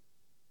are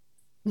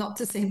not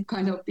the same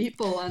kind of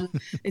people, and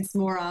it's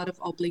more out of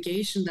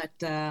obligation that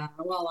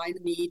I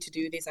need to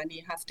do this,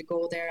 have to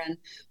go there. And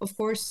of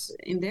course,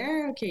 in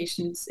their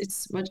occasions,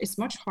 it's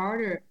much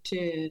harder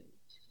to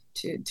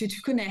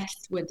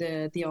connect with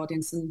the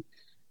audience. And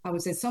I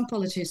would say some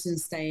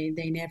politicians, they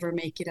never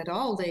make it at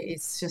all.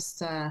 It's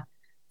just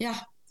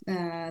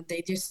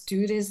they just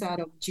do this out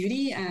of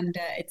duty, and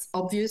it's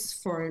obvious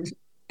for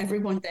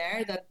everyone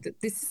there that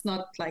this is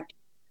not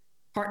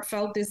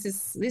heartfelt. This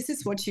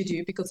is what you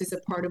do because it's a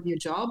part of your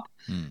job.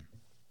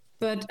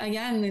 But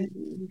again,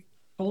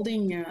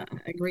 holding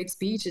a great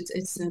speech,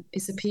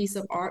 it's a piece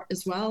of art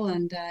as well,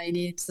 and it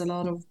needs a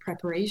lot of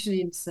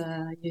preparation.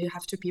 You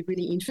have to be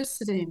really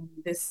interested in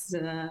this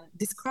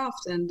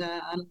craft, and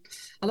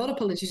a lot of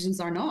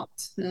politicians are not.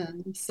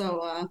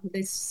 So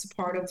this is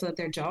part of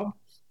their job,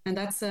 and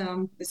that's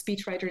the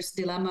speechwriter's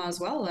dilemma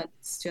as well.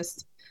 It's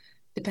just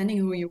depending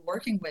who you're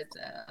working with,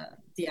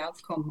 the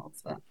outcome of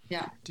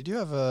Did you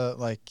have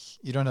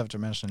you don't have to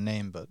mention a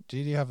name, but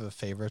did you have a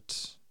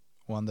favorite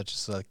one that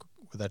just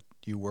that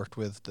you worked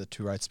with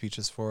to write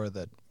speeches for,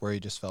 where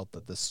you just felt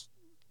that this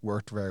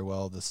worked very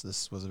well,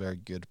 this was a very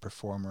good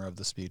performer of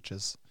the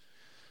speeches?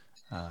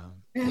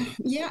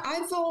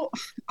 I've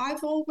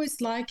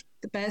always liked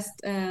the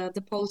best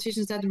the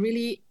politicians that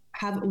really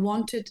have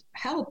wanted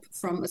help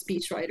from a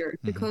speechwriter,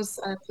 because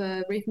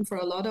I've written for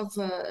a lot of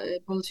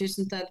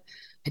politicians that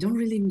I don't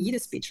really need a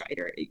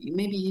speechwriter.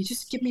 Maybe you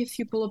just give me a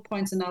few bullet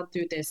points and I'll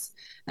do this.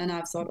 And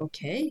I've thought,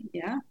 okay,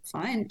 yeah,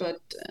 fine,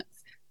 but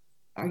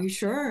are you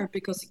sure?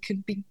 Because it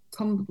could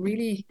become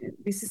really,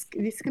 this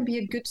can be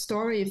a good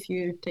story if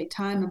you take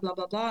time and blah,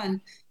 blah, blah.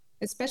 And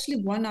especially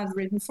one I've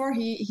written for,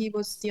 he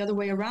was the other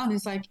way around.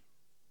 He's like,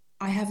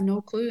 I have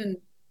no clue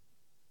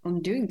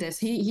on doing this.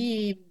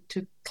 He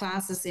took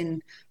classes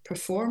in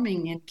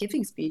performing and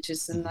giving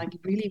speeches, and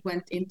really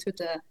went into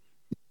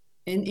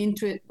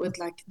it with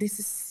this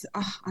is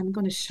I'm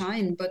gonna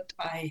shine, but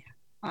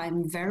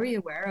I'm very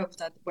aware of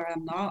that where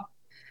I'm not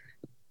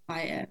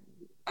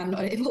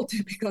able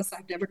to, because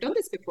I've never done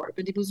this before.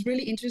 But he was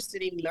really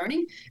interested in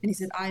learning, and he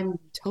said, I'm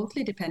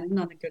totally dependent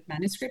on a good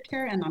manuscript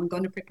here, and I'm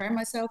going to prepare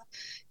myself.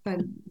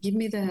 Give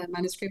me the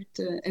manuscript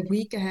a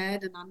week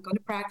ahead, and I'm going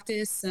to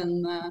practice.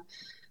 And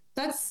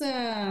that's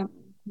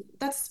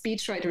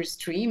speechwriter's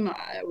dream,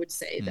 I would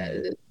say,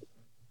 that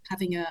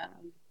having a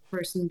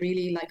person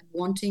really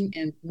wanting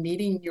and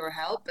needing your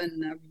help,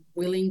 and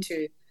willing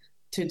to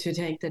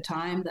take the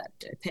time that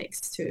it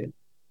takes to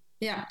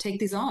take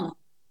this on.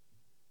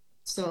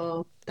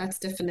 So that's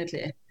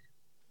definitely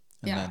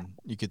and then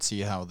you could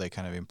see how they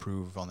kind of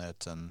improve on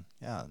it. And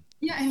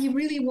and he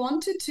really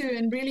wanted to,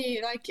 and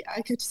really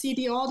I could see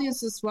the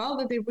audience as well,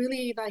 that they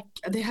really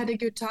they had a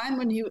good time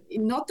when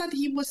not that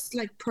he was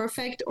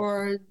perfect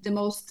or the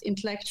most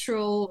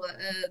intellectual,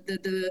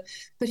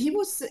 but he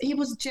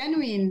was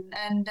genuine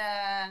and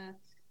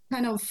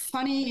kind of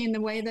funny in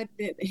the way that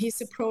his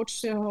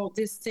approach to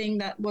this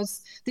thing,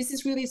 this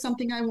is really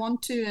something I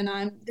want to,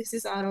 and this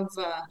is out of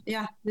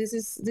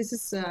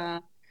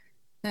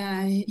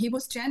he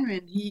was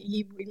genuine.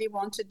 He really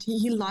wanted,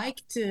 he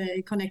liked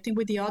connecting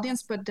with the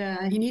audience, but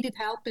he needed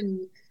help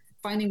in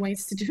finding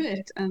ways to do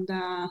it. And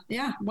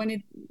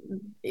when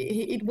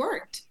it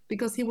worked,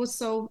 because he was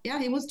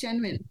he was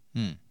genuine.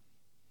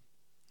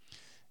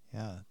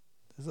 Yeah,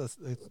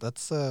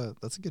 that's a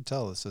good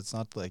tell. So it's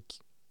not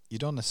you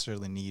don't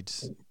necessarily need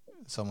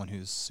someone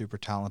who's super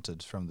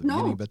talented from the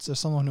beginning, but there's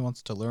someone who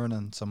wants to learn,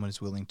 and someone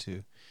who's willing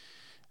to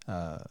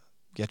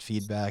get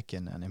feedback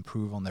and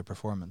improve on their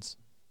performance.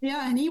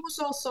 Yeah, and he was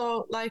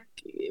also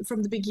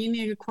from the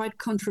beginning a quite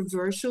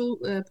controversial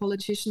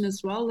politician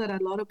as well, that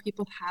a lot of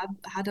people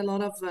had a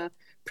lot of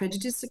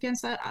prejudice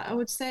against that, I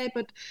would say.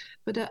 But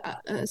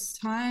as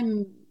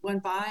time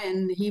went by,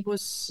 and he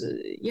was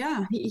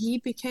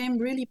he became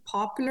really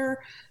popular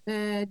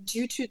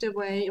due to the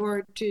way,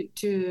 or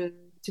to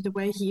to the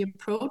way he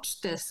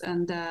approached this,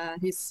 and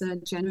his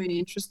genuine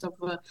interest of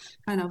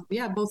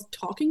both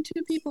talking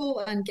to people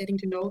and getting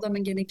to know them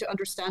and getting to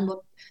understand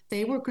what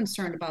they were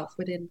concerned about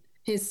within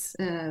his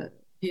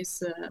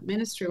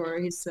ministry or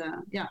his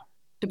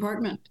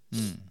department.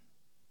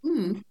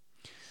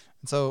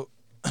 So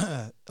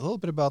a little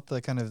bit about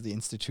the kind of the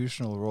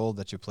institutional role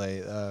that you play.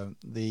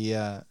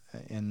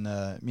 In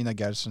Mina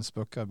Gertsen's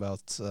book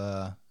about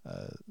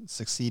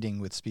succeeding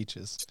with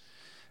speeches,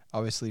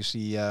 obviously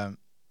she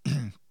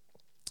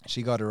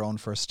she got her own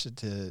first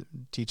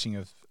teaching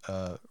of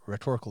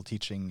rhetorical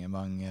teaching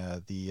among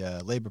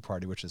the Labour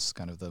Party, which is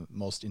kind of the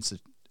most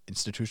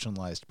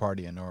institutionalized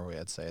party in Norway,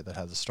 I'd say, that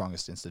has the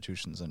strongest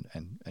institutions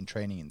and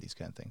training in these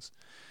kind of things.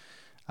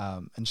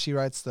 And she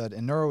writes that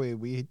in Norway,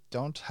 we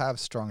don't have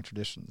strong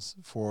traditions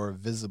for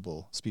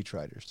visible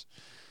speechwriters.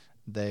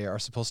 They are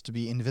supposed to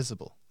be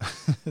invisible.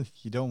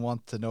 You don't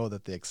want to know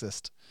that they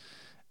exist.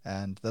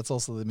 And that's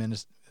also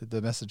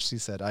the message she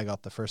said I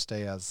got the first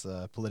day as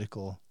a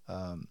political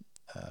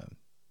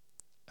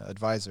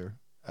advisor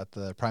at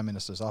the Prime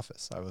Minister's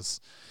office. I was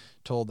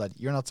told that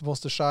you're not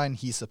supposed to shine,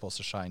 he's supposed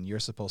to shine, you're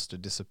supposed to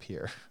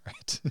disappear,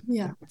 right?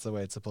 Yeah. That's the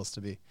way it's supposed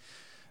to be.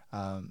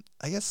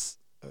 I guess...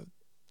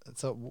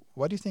 So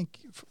what do you think,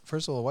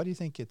 first of all, why do you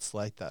think it's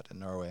like that in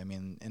Norway? I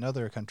mean, in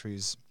other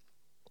countries,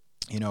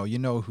 you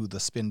know who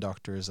the spin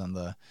doctors and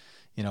the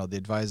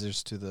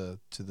advisors to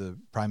the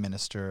Prime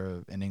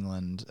Minister in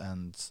England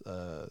and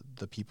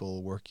the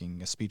people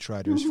working as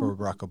speechwriters for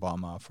Barack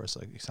Obama, for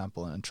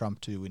example, and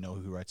Trump too, we know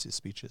who writes his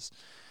speeches.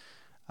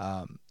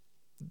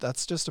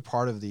 That's just a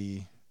part of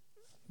the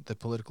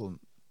political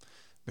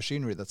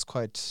machinery that's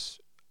quite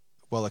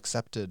well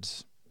accepted.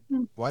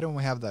 Why don't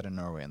we have that in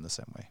Norway in the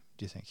same way,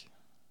 do you think?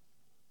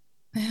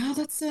 Yeah,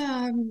 that's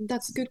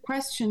a good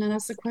question, and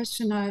that's a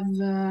question I've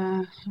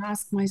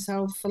asked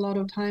myself a lot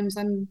of times.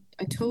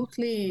 I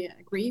totally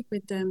agree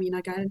with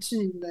Mina Gertsen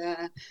in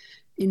the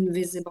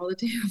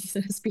invisibility of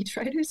the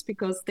speechwriters,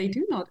 because they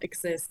do not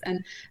exist,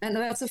 and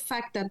that's a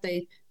fact that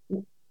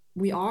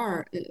we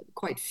are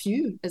quite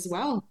few as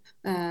well.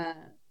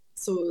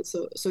 So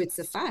it's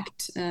a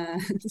fact.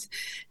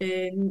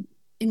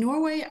 In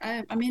Norway,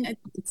 I mean,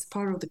 it's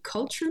part of the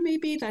culture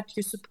maybe that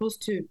you're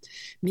supposed to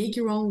make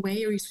your own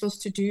way, or you're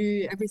supposed to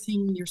do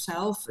everything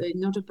yourself.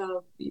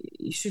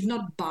 You should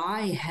not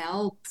buy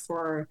help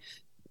for,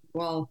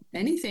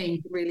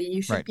 anything really.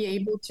 You should be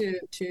able to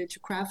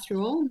craft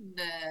your own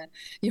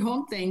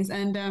things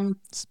and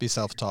be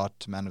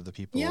self-taught, man of the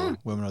people,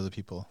 woman of the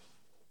people.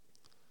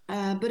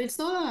 But it's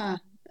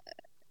not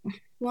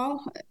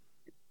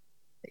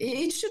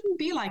it shouldn't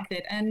be like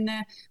that. And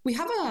we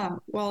have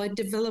it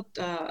developed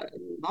a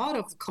lot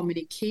of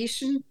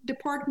communication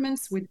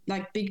departments with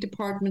big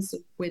departments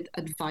with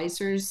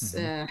advisors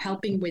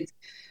helping with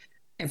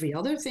every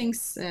other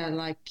things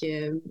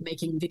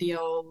making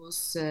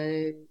videos,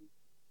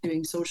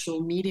 doing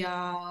social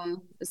media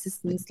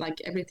assistance,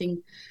 like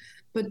everything.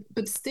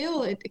 But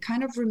still, it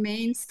kind of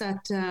remains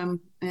that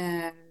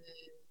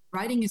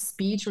writing a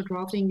speech or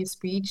drafting a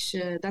speech,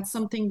 that's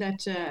something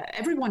that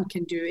everyone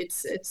can do.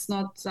 It's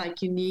not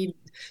like you need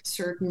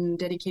certain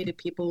dedicated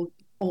people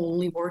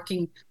only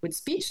working with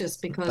speeches,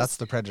 because that's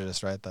the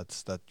prejudice, right?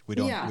 We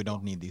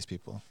don't need these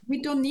people.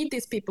 We don't need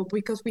these people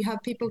because we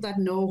have people that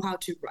know how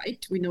to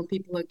write. We know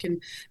people that can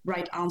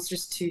write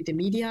answers to the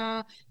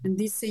media, and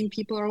these same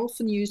people are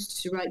often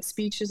used to write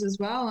speeches as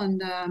well.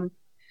 And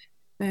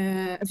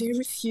a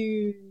very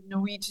few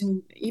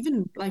Norwegian,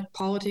 even like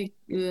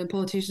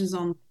politicians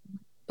on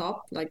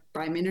top, like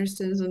prime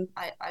ministers, and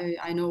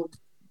I know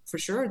for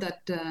sure that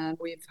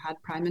we've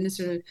had prime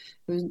ministers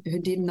who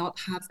did not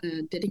have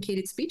a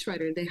dedicated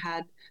speechwriter. They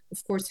had,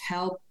 of course,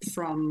 help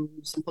from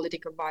some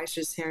political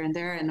advisors here and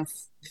there, and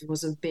if it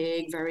was a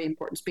big, very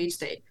important speech,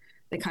 they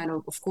kind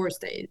of course,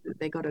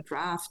 they got a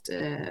draft,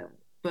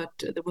 but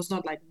there was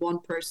not like one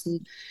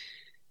person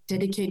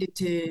dedicated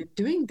to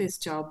doing this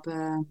job.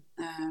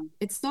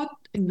 It's not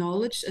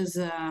acknowledged as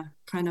a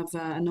kind of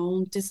a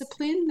known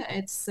discipline.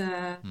 It's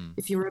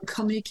if you're a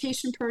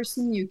communication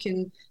person, you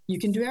can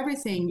do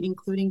everything,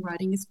 including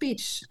writing a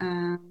speech.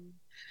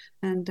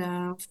 And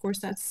of course,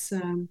 that's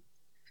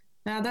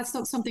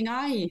not something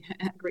I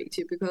agree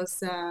to,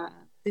 because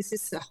this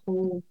is a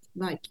whole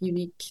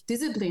unique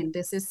discipline.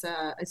 This is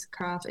it's a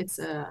craft. It's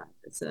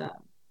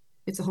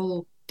a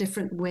whole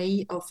different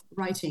way of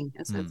writing,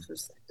 as I've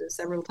said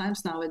several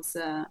times now.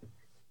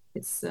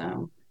 It's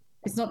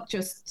not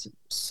just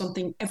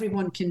something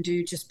everyone can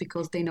do just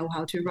because they know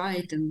how to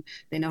write and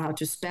they know how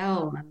to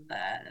spell,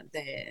 and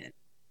they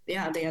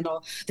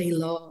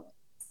love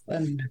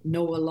and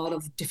know a lot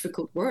of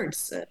difficult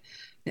words.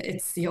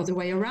 It's the other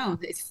way around.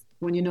 It's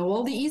when you know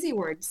all the easy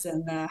words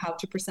and how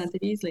to present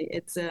it easily.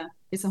 It's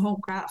a whole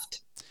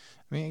craft.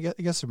 I mean,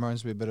 I guess it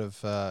reminds me a bit of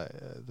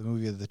the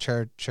movie The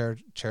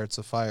Chariots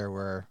of Fire,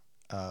 where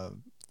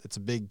it's a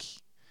big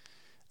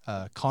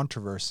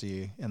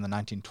controversy in the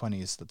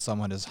 1920s that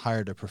someone has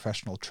hired a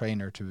professional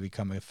trainer to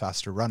become a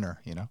faster runner,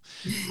 you know,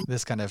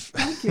 this kind of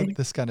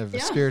this kind of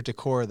spirit de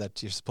corps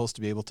that you're supposed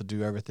to be able to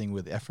do everything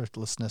with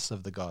effortlessness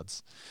of the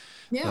gods.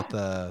 Yeah.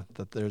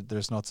 That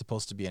there's not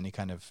supposed to be any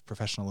kind of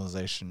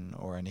professionalization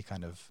or any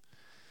kind of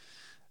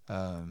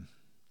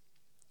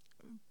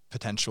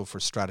potential for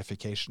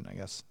stratification, I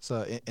guess.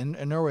 So in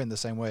Norway, in the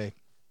same way,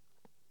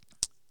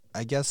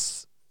 I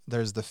guess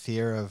there's the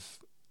fear of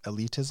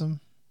elitism,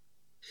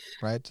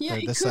 right? Yeah,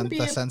 The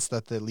sense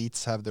that the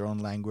elites have their own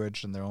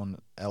language and their own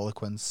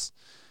eloquence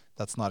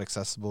that's not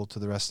accessible to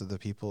the rest of the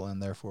people,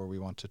 and therefore we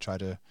want to try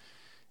to,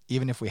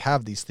 even if we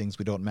have these things,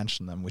 we don't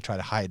mention them. We try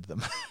to hide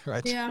them,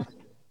 right? Yeah.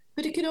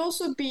 But it could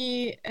also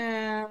be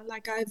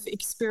like I've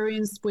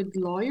experienced with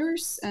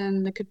lawyers,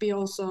 and it could be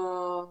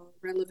also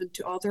relevant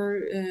to other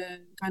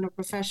kind of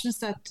professions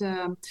that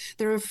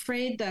they're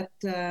afraid that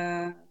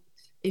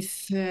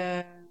if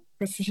a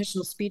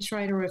professional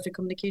speechwriter or if a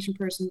communication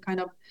person kind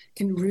of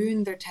can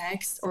ruin their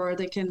text, or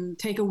they can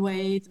take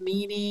away the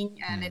meaning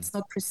and it's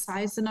not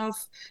precise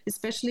enough,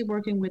 especially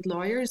working with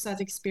lawyers.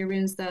 I've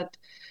experienced that.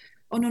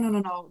 Oh,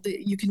 no.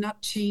 You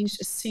cannot change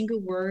a single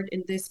word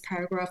in this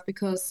paragraph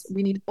because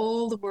we need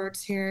all the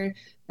words here.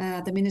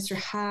 The minister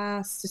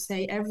has to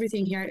say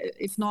everything here.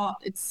 If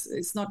not,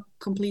 it's not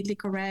completely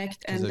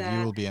correct. Because the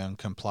view will be on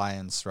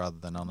compliance rather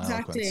than on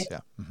eloquence. Yeah.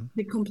 Mm-hmm.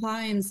 The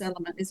compliance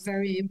element is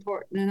very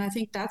important. And I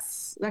think that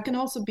can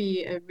also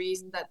be a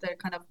reason that they're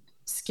kind of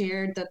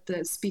scared that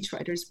the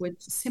speechwriters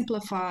would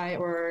simplify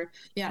or,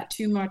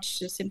 too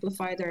much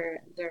simplify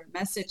their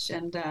message.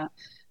 And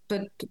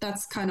but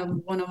that's kind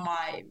of one of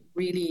my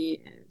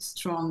really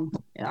strong.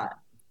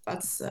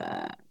 That's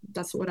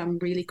what I'm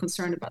really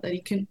concerned about. That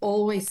you can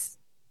always,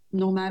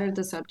 no matter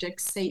the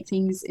subject, say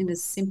things in a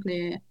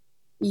simply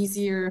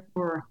easier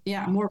or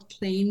more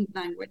plain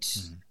language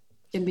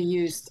can be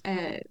used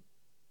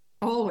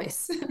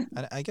always.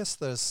 And I guess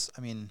there's,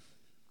 I mean,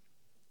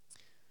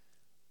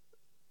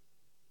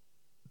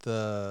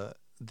 the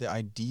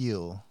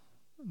ideal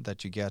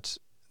that you get,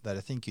 that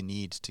I think you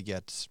need to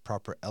get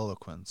proper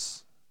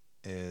eloquence,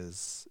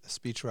 is a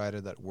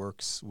speechwriter that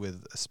works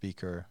with a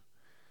speaker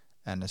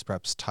and is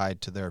perhaps tied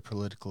to their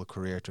political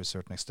career to a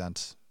certain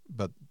extent,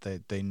 but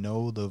they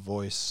know the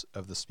voice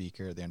of the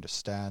speaker, they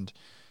understand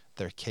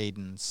their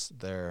cadence,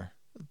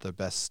 the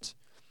best,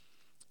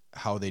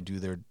 how they do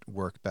their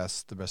work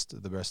best, the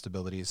best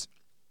abilities.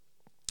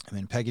 I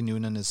mean, Peggy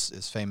Noonan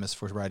is famous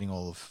for writing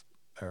all of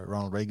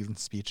Ronald Reagan's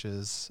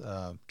speeches,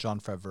 John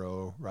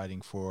Favreau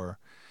writing for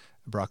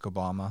Barack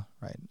Obama,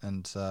 right?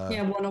 And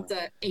one of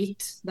the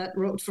 8 that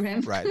wrote for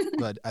him. Right,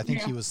 but I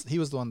think he was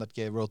the one that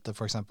wrote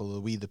for example, the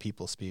 "We the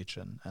People" speech,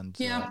 and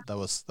that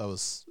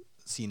was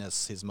seen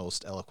as his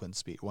most eloquent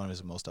speech, one of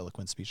his most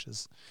eloquent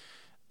speeches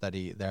that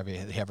he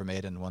ever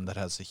made, and one that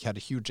had a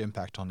huge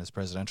impact on his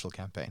presidential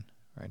campaign,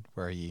 right?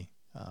 Where he,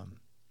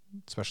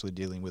 especially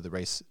dealing with the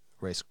race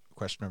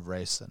question of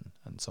race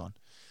and so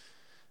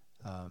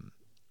on.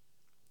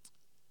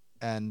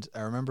 And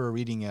I remember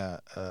reading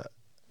a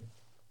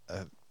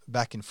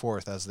back and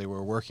forth as they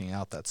were working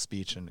out that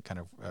speech and kind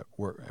of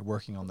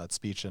working on that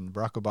speech. And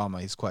Barack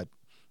Obama, he's quite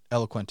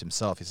eloquent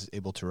himself. He's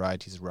able to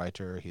write. He's a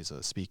writer. He's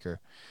a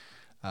speaker.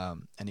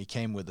 And he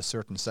came with a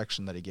certain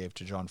section that he gave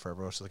to John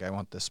Favreau. So like, I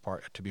want this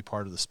part to be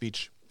part of the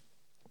speech.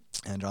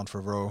 And John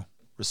Favreau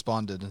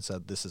responded and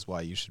said, "This is why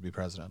you should be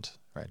president,"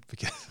 right?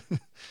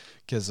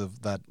 Because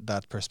of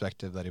that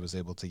perspective that he was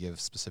able to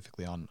give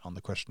specifically on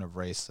the question of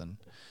race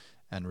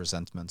and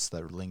resentments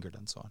that lingered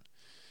and so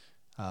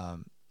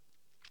on.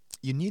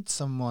 You need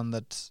someone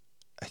that,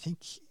 I think,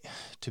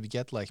 to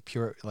get like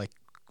pure, like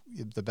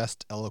the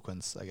best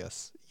eloquence, I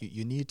guess,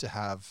 you need to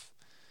have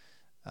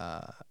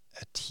a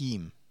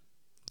team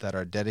that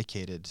are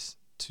dedicated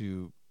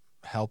to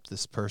help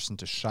this person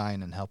to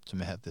shine and help to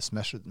have this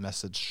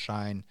message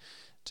shine,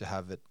 to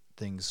have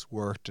things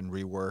worked and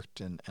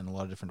reworked in a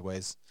lot of different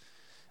ways.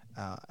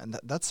 And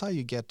that's how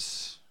you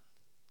get,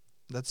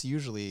 that's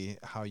usually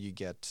how you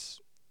get,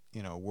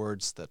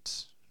 words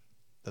that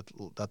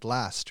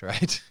last,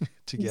 right?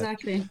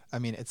 Exactly. I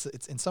mean, it's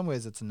in some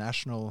ways it's a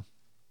national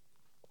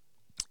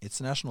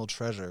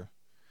treasure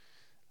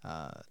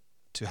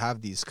to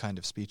have these kind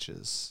of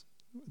speeches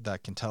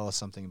that can tell us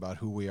something about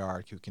who we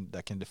are,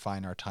 that can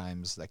define our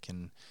times, that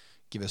can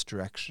give us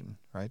direction,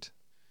 right?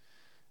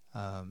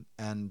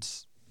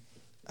 And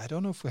I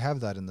don't know if we have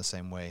that in the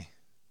same way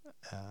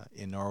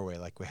in Norway.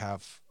 Like, we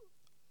have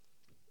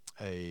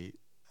a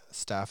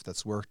staff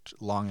that's worked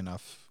long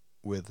enough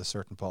with a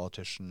certain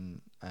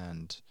politician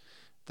and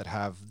that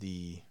have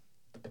the,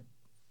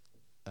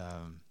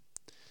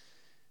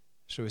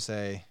 shall we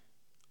say,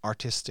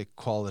 artistic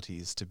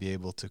qualities to be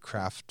able to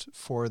craft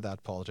for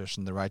that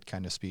politician the right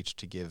kind of speech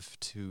to give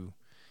to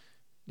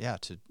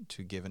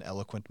give an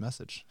eloquent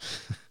message.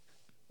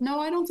 No,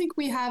 I don't think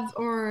we have,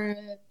 or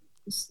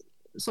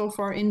so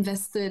far,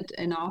 invested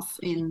enough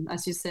in,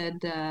 as you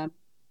said,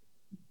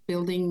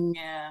 building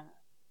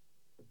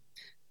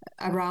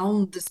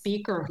around the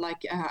speaker,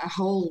 like a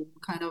whole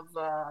kind of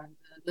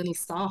little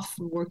staff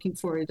working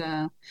for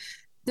the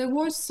There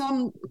was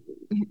some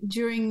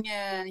during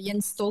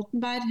Jens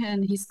Stoltenberg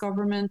and his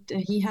government.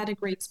 He had a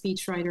great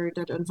speechwriter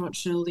that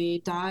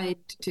unfortunately died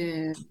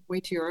way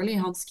too early,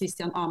 Hans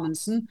Christian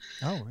Amundsen,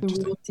 Oh, who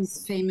interesting. wrote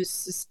these famous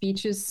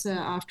speeches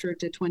after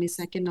the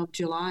 22nd of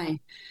July.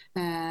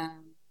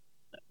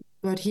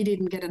 But he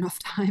didn't get enough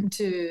time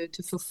to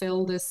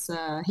fulfill this.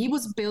 He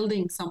was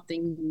building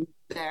something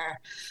there,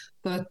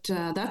 but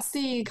that's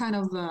the kind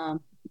of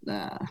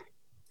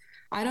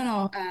I don't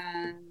know.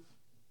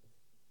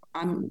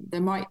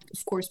 There might,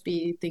 of course,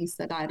 be things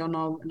that I don't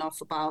know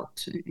enough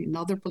about in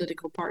other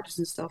political parties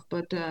and stuff,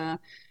 but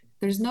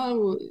there's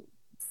no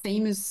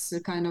famous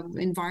kind of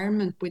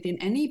environment within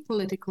any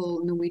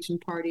political Norwegian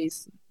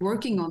parties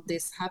working on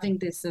this, having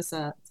this as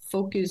a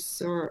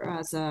focus or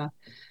as a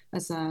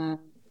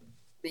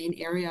main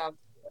area of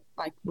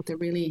like what they're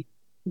really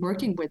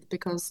working with.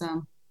 Because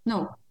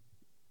no,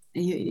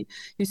 you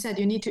said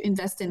you need to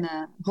invest in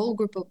a whole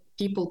group of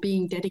people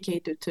being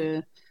dedicated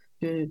to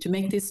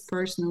make this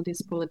person or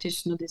this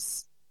politician or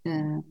this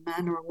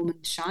man or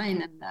woman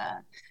shine, and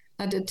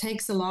that it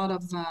takes a lot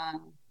of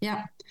it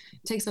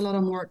takes a lot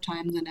of more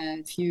time than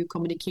a few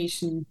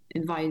communication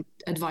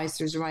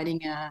advisors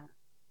writing a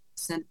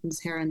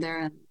sentence here and there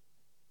and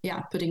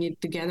putting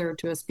it together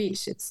to a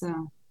speech. It's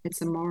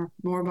a more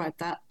about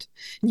that.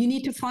 You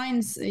need to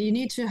find, you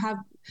need to have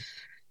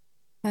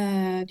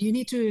you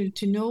need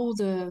to know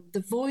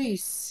the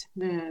voice.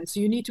 So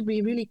you need to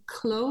be really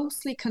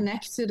closely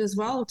connected as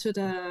well to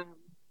the.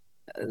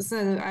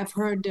 So I've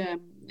heard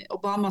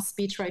Obama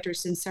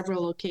speechwriters in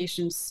several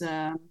occasions.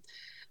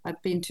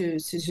 I've been to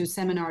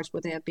seminars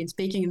where they have been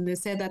speaking, and they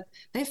said that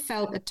they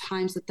felt at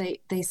times that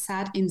they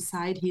sat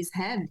inside his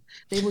head.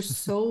 They were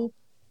so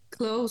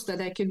close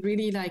that I could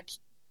really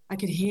I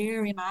could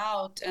hear him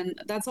out, and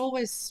that's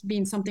always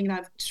been something that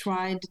I've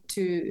tried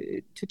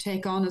to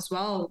take on as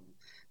well,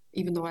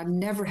 even though I've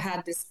never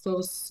had this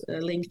close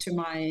link to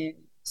my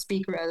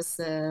speaker as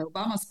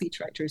Obama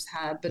speechwriters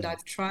had. But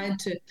I've tried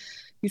to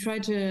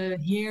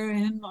hear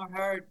him or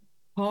her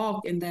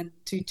talk, and then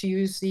to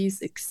use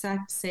these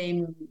exact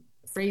same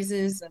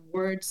phrases and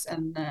words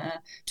and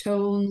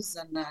tones,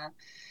 and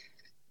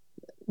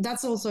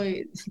that's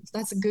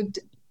a good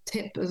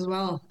tip as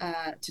well,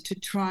 to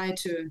try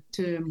to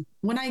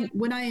when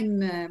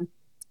I'm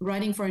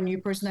writing for a new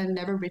person I've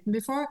never written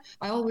before,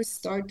 I always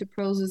start the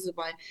process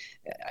by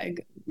I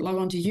log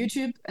on to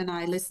YouTube and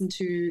I listen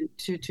to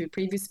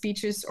previous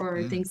speeches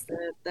or things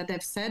that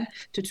they've said,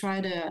 to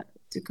try to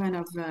kind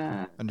of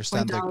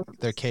Understand point out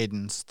their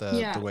cadence,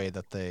 the way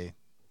that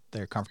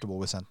they're comfortable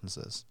with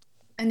sentences.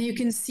 And you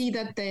can see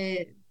that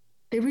they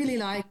really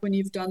like when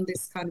you've done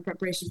this kind of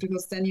preparation,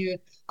 because then you're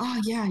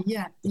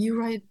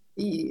right.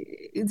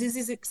 This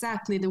is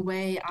exactly the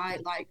way I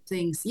like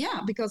things.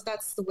 Yeah, because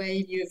that's the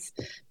way you've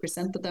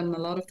presented them a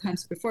lot of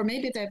times before.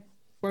 Maybe they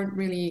weren't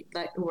really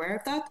aware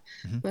of that,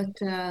 but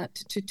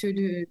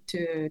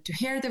to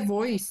hear their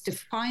voice, to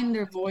find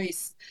their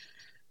voice,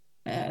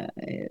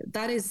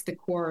 that is the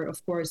core.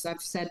 Of course,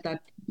 I've said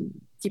that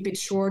keep it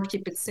short,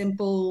 keep it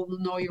simple,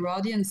 know your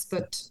audience,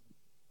 but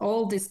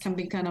all this can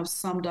be kind of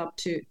summed up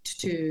to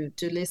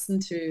listen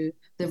to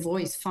the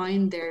voice,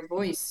 find their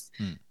voice.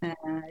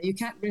 You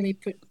can't really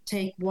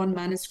take one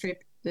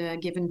manuscript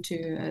given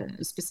to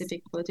a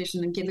specific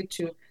politician and give it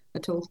to a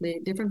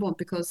totally different one,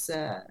 because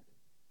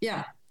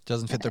it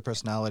doesn't fit their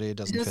personality. It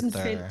doesn't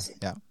fit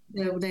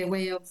their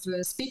way of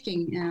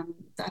speaking.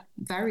 That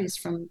varies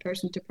from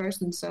person to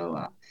person.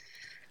 So.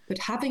 But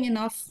having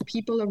enough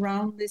people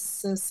around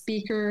this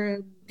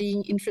speaker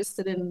being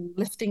interested in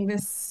lifting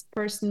this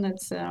person,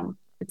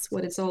 it's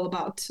what it's all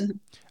about.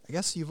 I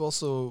guess you've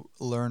also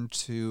learned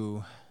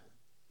to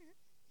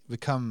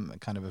become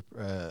kind of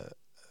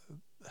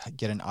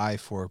get an eye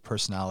for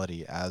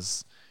personality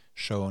as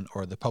shown,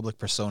 or the public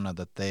persona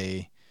that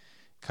they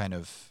kind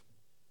of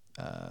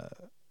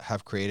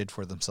have created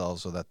for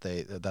themselves, or that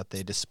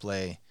they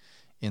display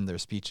in their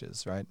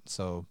speeches, right?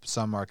 So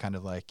some are kind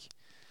of like,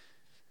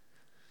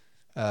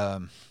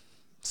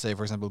 say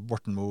for example,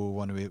 Borten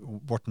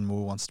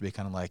Moe wants to be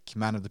kind of like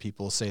man of the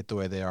people, say it the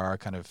way they are,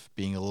 kind of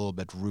being a little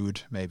bit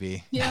rude,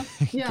 maybe.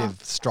 Give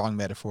strong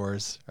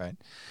metaphors, right?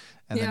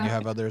 And then you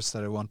have others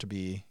that want to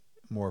be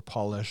more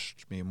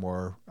polished, be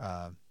more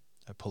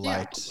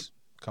polite,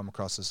 come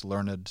across as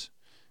learned,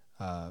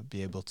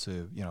 be able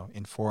to,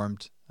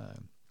 informed.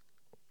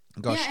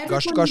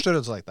 Gosh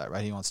is like that,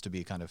 right? He wants to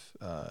be kind of,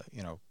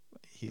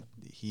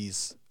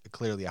 he's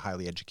clearly a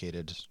highly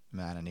educated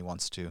man, and he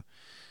wants to,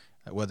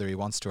 whether he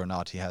wants to or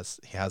not, he has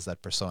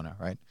that persona,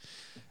 right?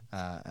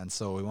 And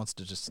so he wants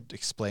to just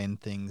explain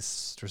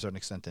things to a certain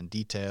extent in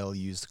detail,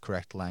 use the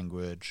correct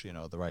language,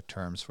 the right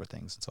terms for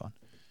things, and so on.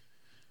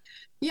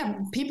 Yeah,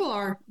 people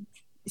are,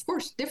 of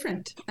course,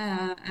 different,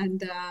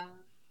 and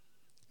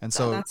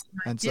so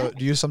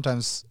do you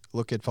sometimes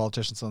look at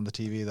politicians on the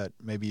TV that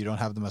maybe you don't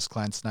have them as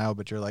clients now,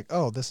 but you're like,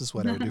 oh, this is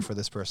what I would do for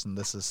this person.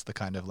 This is the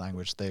kind of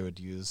language they would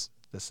use.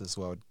 This is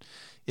what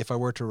if I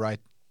were to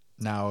write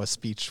now a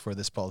speech for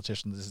this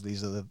politician,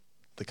 these are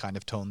the kind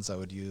of tones I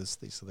would use.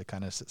 These are the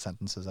kind of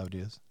sentences I would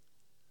use.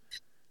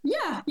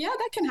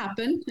 that can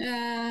happen.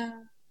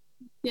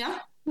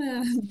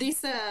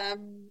 These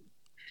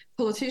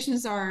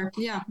politicians are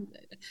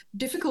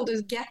difficult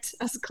to get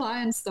as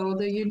clients, though.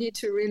 You need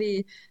to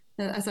really,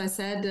 as I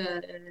said,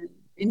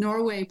 in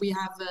Norway we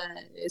have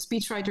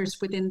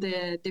speechwriters within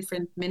the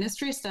different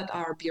ministries that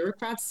are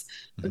bureaucrats,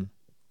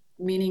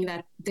 meaning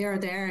that they're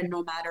there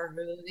no matter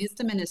who is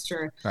the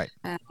minister, right?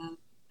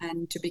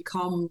 And to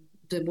become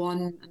the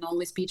one and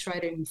only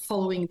speechwriter and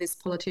following this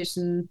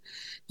politician,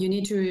 you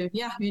need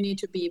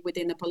to be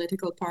within a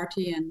political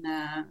party, and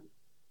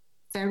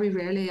very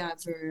rarely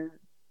I've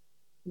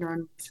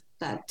learned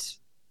that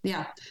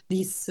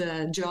these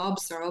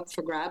jobs are up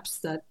for grabs,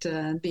 that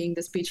being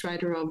the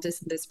speechwriter of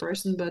this and this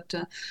person, but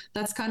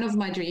that's kind of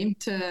my dream,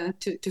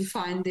 to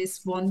find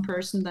this one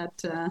person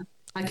that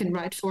I can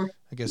write for.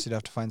 I guess you'd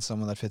have to find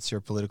someone that fits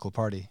your political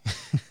party.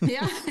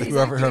 Yeah, exactly.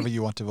 whoever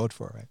you want to vote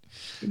for, right?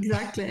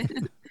 Exactly.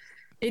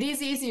 It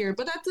is easier,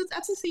 but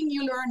that's a thing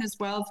you learn as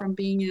well from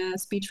being a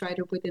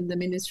speechwriter within the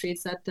ministry.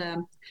 It's that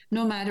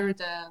no matter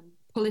the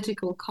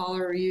political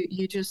color,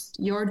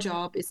 your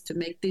job is to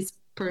make this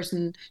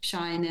person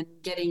shine and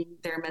getting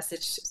their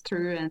message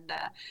through, and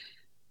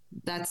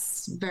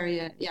that's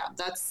very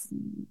that's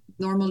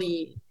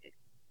normally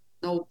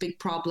no big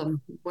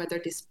problem, whether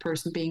this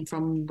person being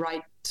from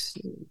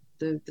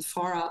the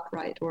far out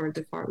right or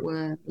the far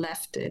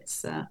left.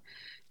 It's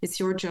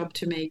your job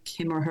to make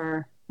him or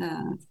her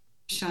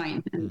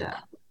shine, and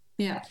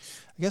I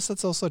guess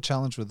that's also a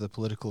challenge with the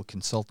political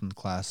consultant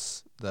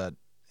class, that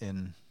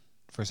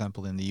for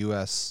example, in the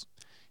US,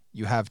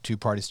 you have two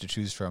parties to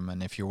choose from,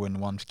 and if you're in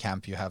one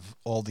camp, you have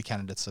all the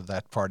candidates of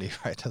that party,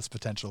 right, as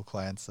potential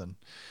clients, and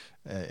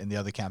in the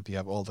other camp, you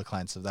have all the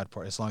clients of that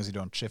party. As long as you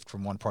don't shift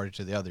from one party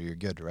to the other, you're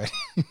good, right?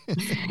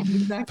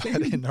 Exactly.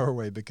 But in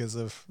Norway, because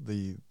of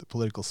the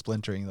political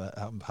splintering,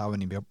 how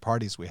many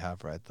parties we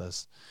have, right,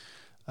 thus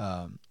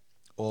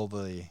all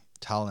the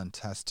talent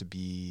has to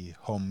be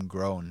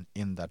homegrown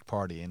in that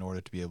party in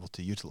order to be able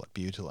to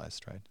be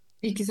utilized, right?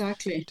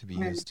 Exactly. To be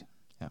used.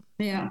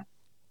 Yeah.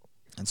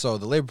 And so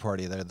the Labour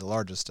Party, they're the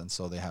largest, and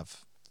so they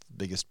have the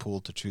biggest pool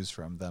to choose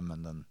from, them,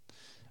 and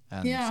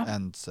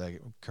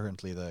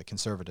currently the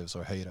Conservatives,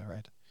 or Høyre,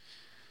 right?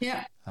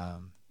 Yeah.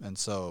 And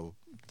so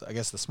I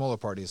guess the smaller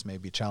parties may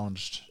be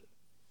challenged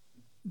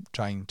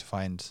trying to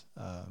find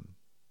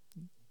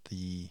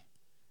the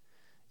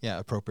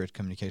appropriate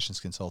communications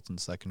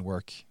consultants that can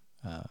work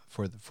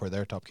for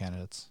their top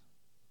candidates.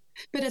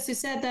 But as you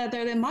said, that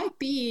there might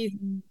be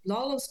a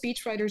lot of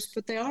speechwriters,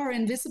 but they are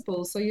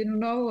invisible, so you don't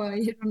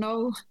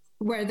know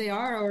where they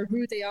are or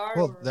who they are.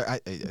 Well,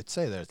 I'd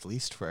say that at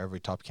least for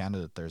every top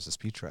candidate, there's a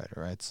speechwriter,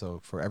 right?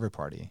 So for every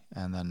party,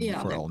 and then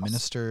for all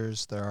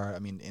ministers, there are. I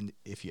mean,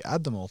 if you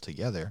add them all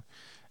together,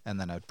 and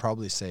then I'd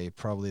probably say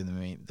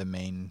the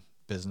main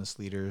business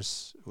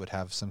leaders would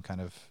have some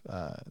kind of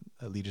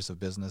leaders of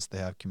business. They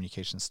have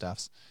communication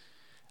staffs.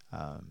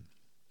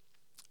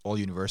 All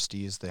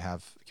universities, they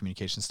have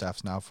communication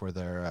staffs now for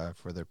their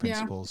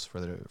principals, for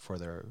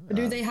their.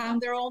 Do they have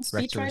their own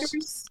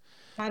speechwriters?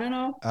 I don't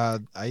know.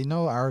 I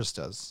know ours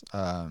does.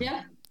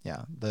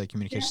 Yeah, the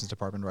communications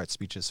department writes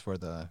speeches for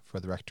the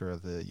rector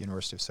of the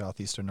University of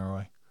Southeastern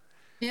Norway.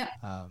 Yeah.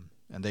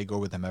 And they go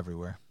with him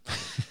everywhere.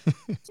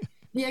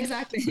 Yeah,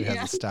 exactly. So we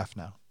have the staff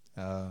now.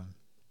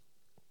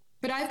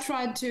 But I've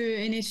tried to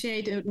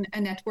initiate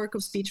a network of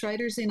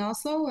speechwriters in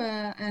Oslo,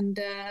 and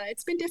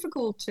it's been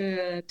difficult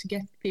to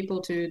get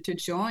people to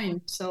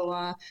join. So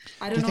I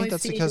don't know if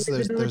that's because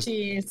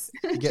visibility is.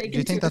 Do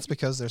you think that's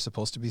because they're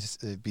supposed to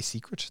be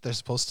secret? They're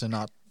supposed to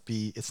not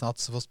be. It's not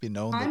supposed to be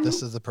known that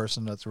this is the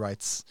person that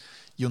writes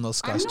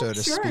Jonas Gahr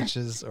Støre's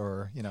speeches,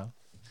 or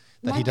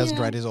that he doesn't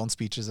write his own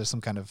speeches. There's some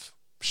kind of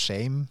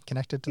shame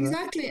connected to that.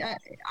 Exactly.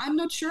 I'm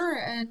not sure,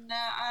 and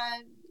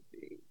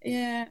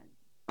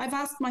I've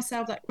asked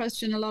myself that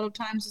question a lot of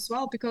times as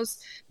well, because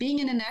being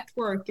in a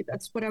network,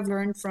 that's what I've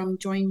learned from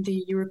joining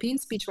the European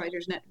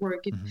Speechwriters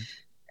Network.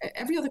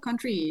 Every other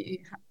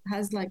country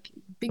has like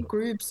big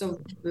groups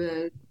of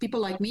people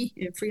like me,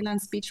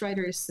 freelance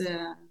speechwriters,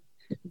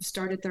 who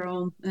started their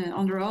own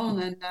on their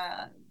own, and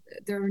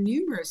there are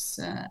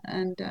numerous.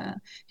 And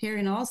here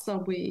in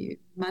Oslo, we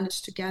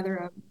managed to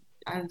gather,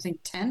 I don't think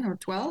 10 or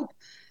 12.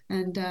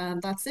 And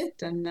that's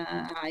it. And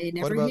I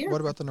never hear. What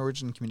about the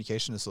Norwegian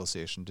Communication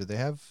Association? Do they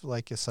have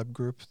like a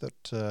subgroup that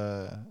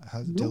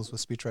deals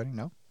with speechwriting?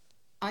 No.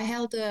 I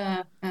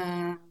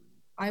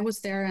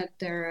was there at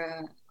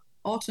their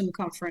autumn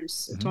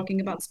conference talking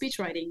about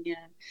speechwriting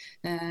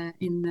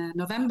in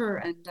November,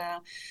 and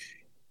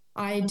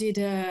I did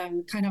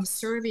a kind of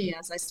survey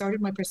as I started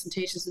my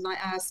presentations, and I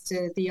asked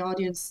the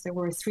audience, there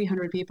were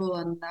 300 people,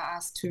 and I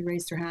asked to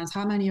raise their hands,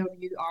 how many of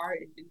you are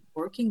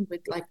working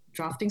with like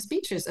drafting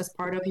speeches as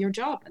part of your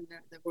job? And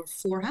there were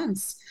 4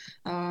 hands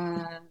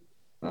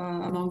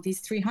among these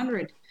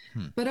 300.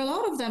 But a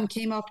lot of them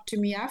came up to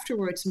me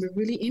afterwards and were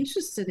really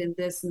interested in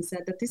this and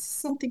said that this is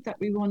something that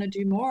we want to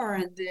do more.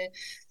 And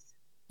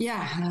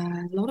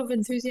a lot of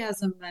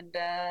enthusiasm, and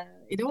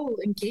it all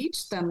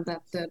engaged them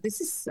that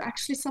this is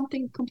actually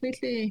something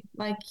completely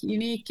like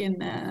unique,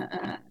 and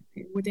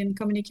within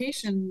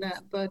communication,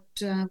 but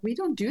we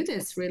don't do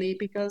this really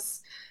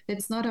because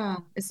it's not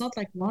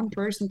like one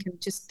person can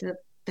just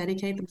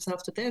dedicate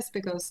themselves to this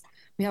because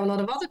we have a lot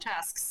of other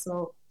tasks.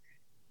 So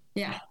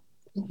yeah,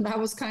 that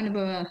was kind of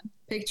a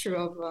picture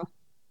of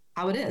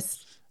how it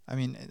is. I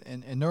mean,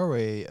 in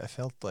Norway, I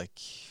felt like,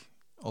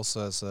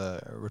 also as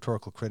a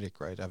rhetorical critic,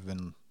 right? I've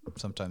been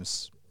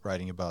sometimes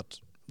writing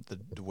about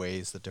the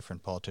ways that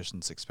different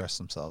politicians express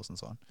themselves and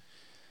so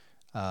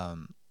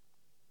on.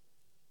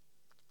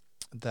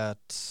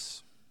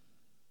 That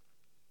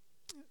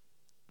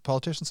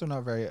politicians are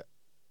not very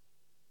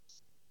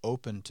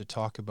open to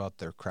talk about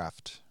their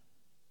craft,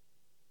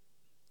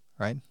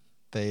 right?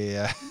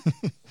 They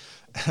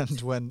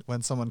and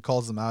when someone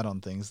calls them out on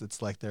things,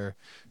 it's like they're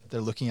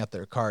looking at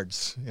their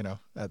cards, you know.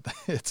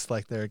 It's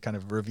like they're kind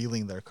of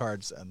revealing their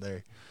cards, and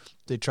they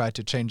try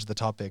to change the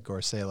topic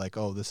or say like,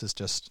 oh, this is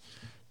just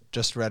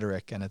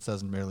rhetoric, and it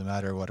doesn't really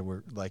matter what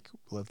we're like.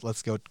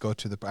 Let's go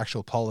to the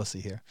actual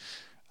policy here.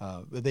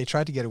 But they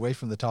try to get away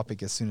from the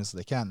topic as soon as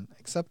they can.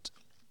 Except,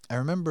 I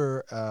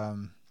remember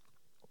an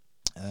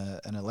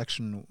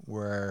election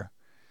where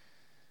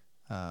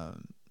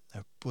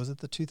was it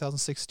the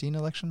 2016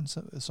 election,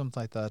 something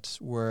like that,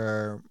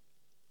 where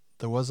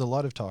there was a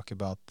lot of talk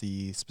about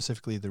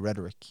specifically the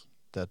rhetoric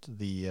that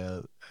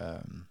the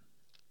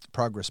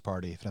Progress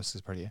Party,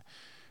 Fremskrittspartiet,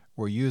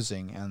 were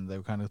using, and they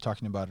were kind of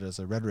talking about it as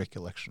a rhetoric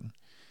election.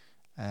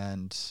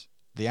 And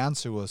the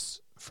answer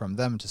was from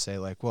them to say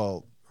like,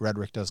 well,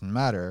 rhetoric doesn't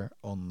matter,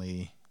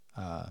 only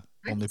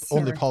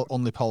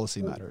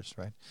policy matters,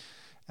 right?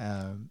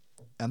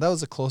 And that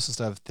was the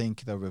closest I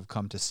think that we've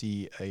come to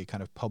see a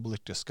kind of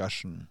public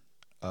discussion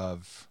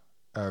of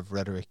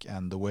rhetoric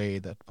and the way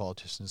that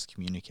politicians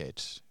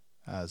communicate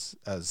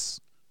as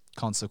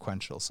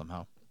consequential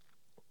somehow.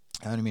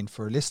 And I mean,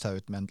 for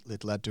Listhaug,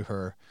 it led to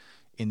her,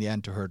 in the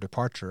end, to her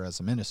departure as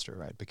a minister,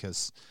 right?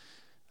 Because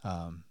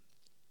of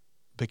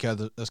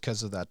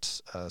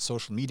that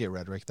social media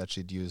rhetoric that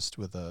she'd used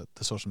with the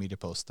social media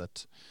post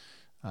that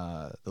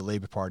the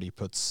Labour Party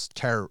puts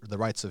the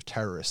rights of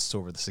terrorists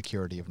over the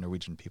security of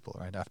Norwegian people,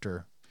 right?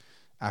 After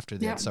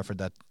they had suffered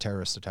that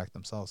terrorist attack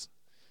themselves.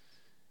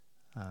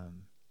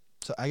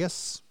 So I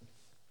guess,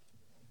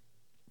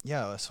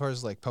 yeah, as far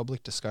as like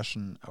public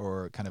discussion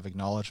or kind of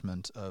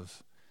acknowledgement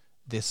of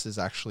this is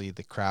actually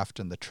the craft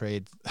and the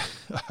trade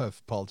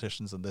of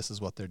politicians, and this is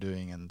what they're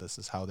doing, and this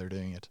is how they're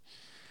doing it.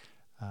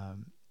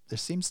 There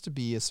seems to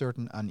be a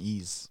certain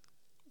unease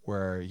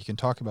where you can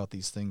talk about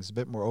these things a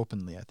bit more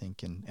openly, I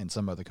think, in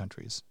some other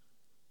countries.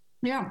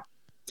 Yeah,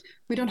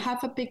 we don't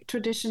have a big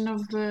tradition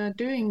of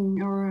doing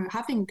or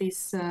having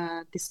these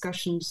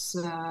discussions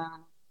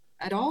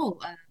at all,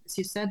 as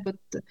you said. But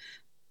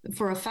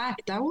for a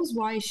fact, that was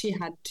why she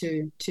had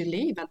to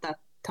leave at that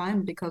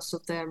time, because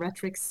of the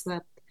rhetorics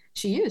that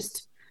she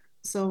used.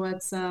 So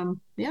it's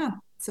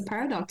it's a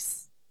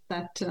paradox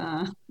that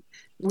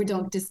we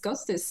don't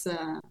discuss this.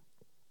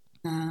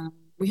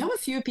 We have a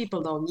few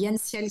people though.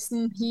 Jens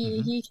Kjeldsen,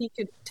 he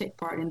could take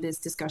part in this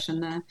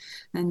discussion,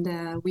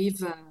 and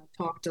we've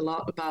talked a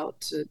lot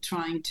about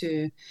trying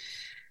to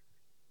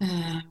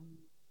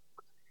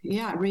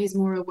raise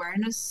more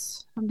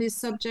awareness on these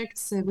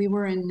subjects. We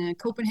were in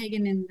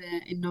Copenhagen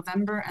in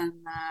November and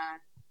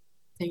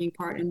taking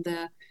part in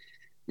the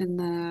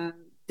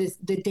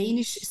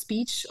Danish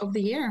speech of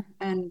the year,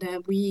 and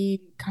we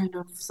kind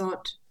of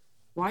thought,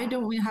 why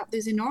don't we have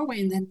this in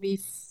Norway? And then we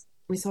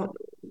thought,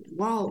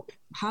 well,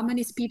 how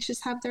many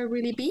speeches have there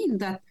really been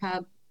that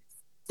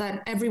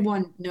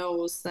everyone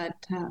knows,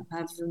 that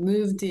have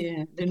moved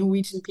the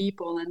Norwegian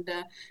people? And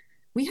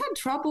we had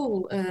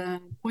trouble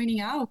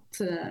pointing out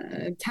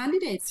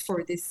candidates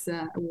for this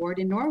award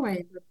in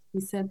Norway. But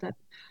we said that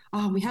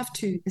we have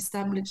to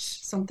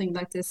establish something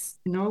like this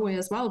in Norway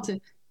as well.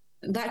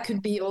 That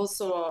could be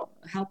also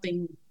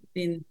helping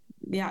in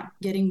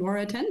getting more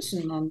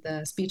attention on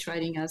the speech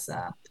writing as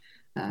a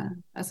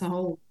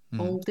whole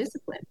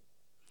discipline.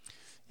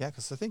 Yeah,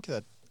 because I think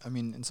that, I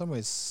mean, in some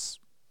ways,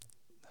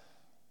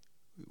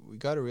 we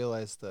got to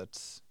realize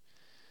that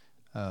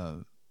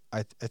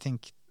I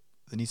think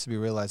it needs to be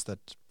realized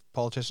that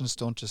politicians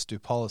don't just do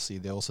policy;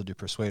 they also do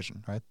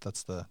persuasion, right?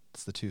 That's the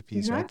two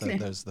pieces, exactly. Right?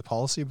 There's the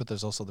policy, but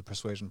there's also the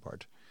persuasion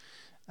part,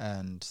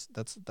 and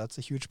that's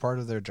a huge part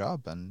of their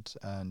job. And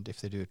if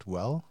they do it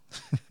well,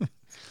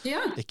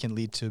 it can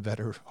lead to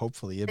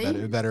hopefully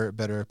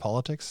better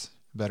politics,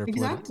 better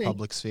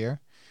public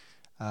sphere,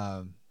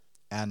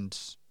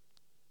 and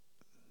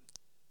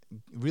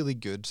really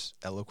good,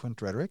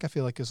 eloquent rhetoric. I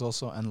feel like is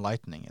also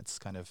enlightening. It's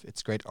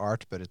great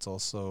art, but it's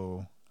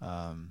also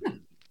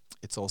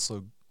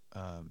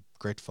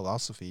great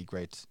philosophy,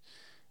 great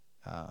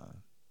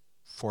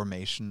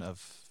formation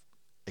of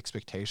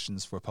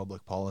expectations for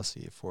public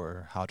policy,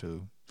 for how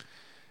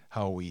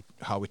we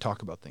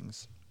talk about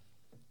things.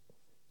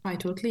 I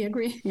totally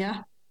agree.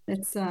 Yeah,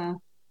 it's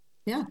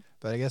Yeah.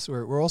 But I guess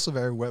we're also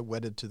very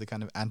wedded to the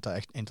kind of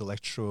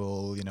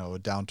anti-intellectual,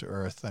 down to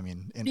earth. I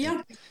mean,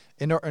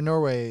 in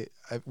Norway,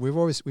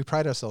 we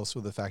pride ourselves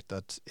with the fact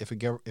that if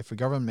a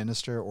government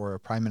minister or a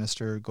prime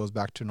minister goes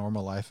back to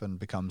normal life and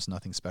becomes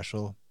nothing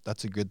special,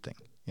 that's a good thing.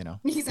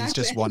 Exactly. He's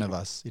just one of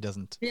us. He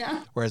doesn't.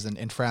 Yeah. Whereas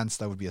in France,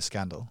 that would be a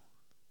scandal.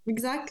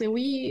 Exactly.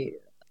 We,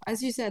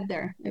 as you said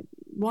there,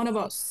 one of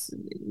us,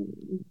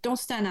 don't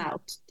stand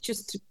out.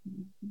 Just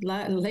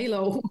lay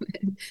low.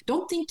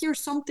 Don't think you're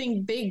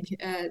something big.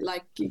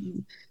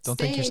 Don't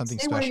think you're something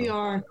stay special. where you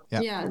are.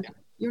 Yeah.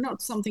 You're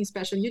not something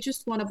special. You're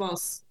just one of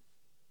us.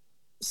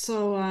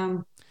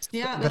 So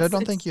but I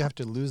don't think you have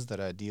to lose that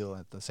ideal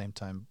at the same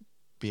time.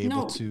 Be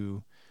able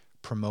to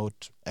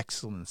promote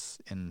excellence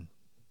in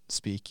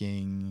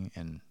speaking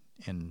and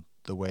in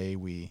the way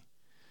we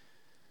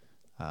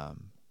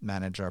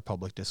manage our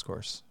public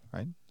discourse,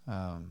 right?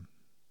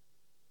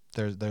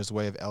 There's a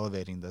way of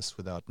elevating this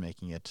without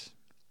making it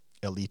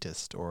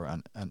elitist or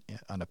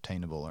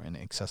unobtainable or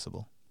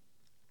inaccessible.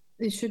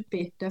 It should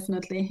be,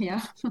 definitely,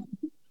 yeah.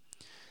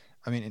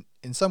 I mean,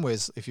 in some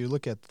ways, if you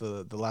look at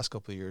the last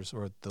couple of years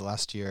or the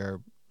last year,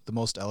 the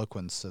most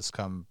eloquence has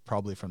come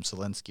probably from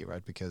Zelensky,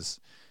 right? Because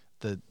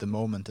the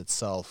moment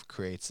itself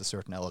creates a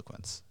certain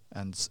eloquence.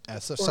 And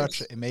as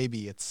such,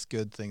 maybe it's a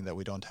good thing that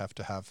we don't have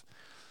to have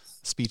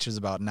speeches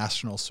about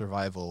national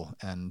survival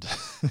and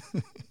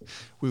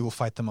we will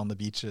fight them on the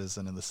beaches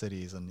and in the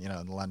cities and,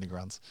 in the landing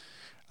grounds.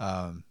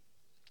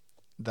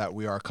 That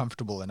we are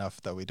comfortable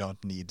enough that we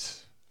don't need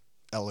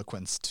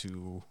eloquence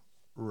to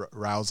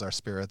rouse our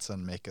spirits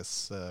and make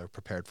us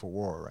prepared for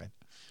war, right?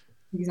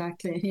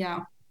 Exactly.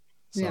 Yeah.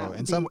 So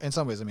in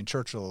some ways, I mean,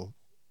 Churchill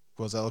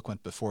was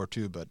eloquent before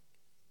too, but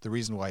the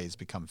reason why he's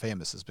become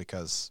famous is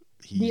because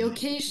the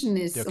occasion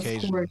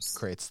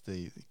creates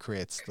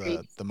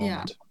the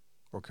moment,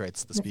 or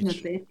creates the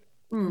speech.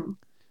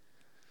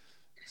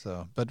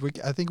 So, but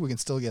I think we can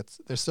still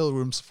there's still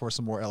room for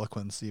some more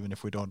eloquence, even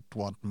if we don't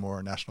want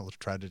more national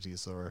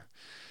tragedies or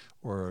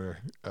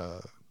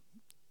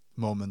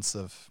moments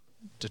of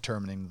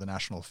determining the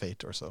national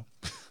fate or so.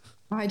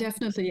 I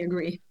definitely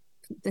agree.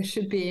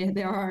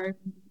 There are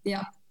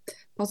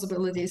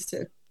possibilities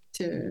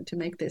to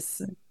make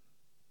this.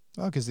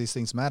 Well, because these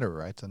things matter,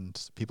 right?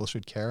 And people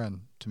should care,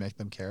 and to make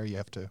them care, you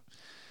have to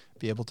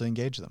be able to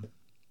engage them.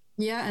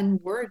 Yeah, and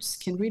words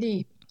can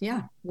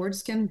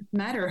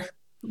matter.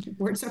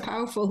 Words are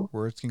powerful.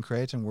 Words can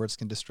create and words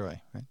can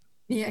destroy, right?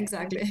 Yeah,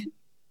 exactly.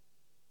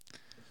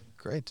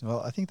 Great.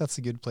 Well, I think that's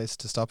a good place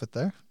to stop it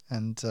there.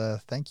 And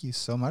thank you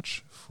so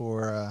much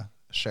for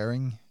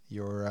sharing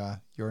your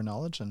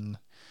knowledge, and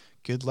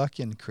good luck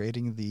in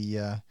creating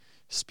the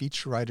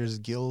Speech Writers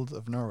Guild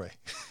of Norway.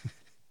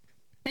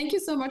 Thank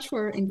you so much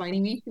for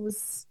inviting me. It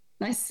was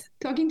nice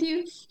talking to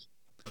you.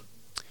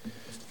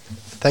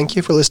 Thank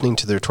you for listening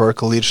to the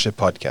Rhetorical Leadership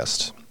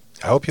Podcast.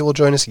 I hope you will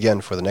join us again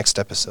for the next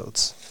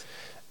episodes.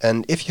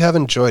 And if you have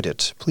enjoyed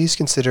it, please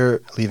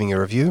consider leaving a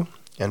review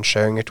and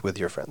sharing it with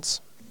your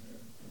friends.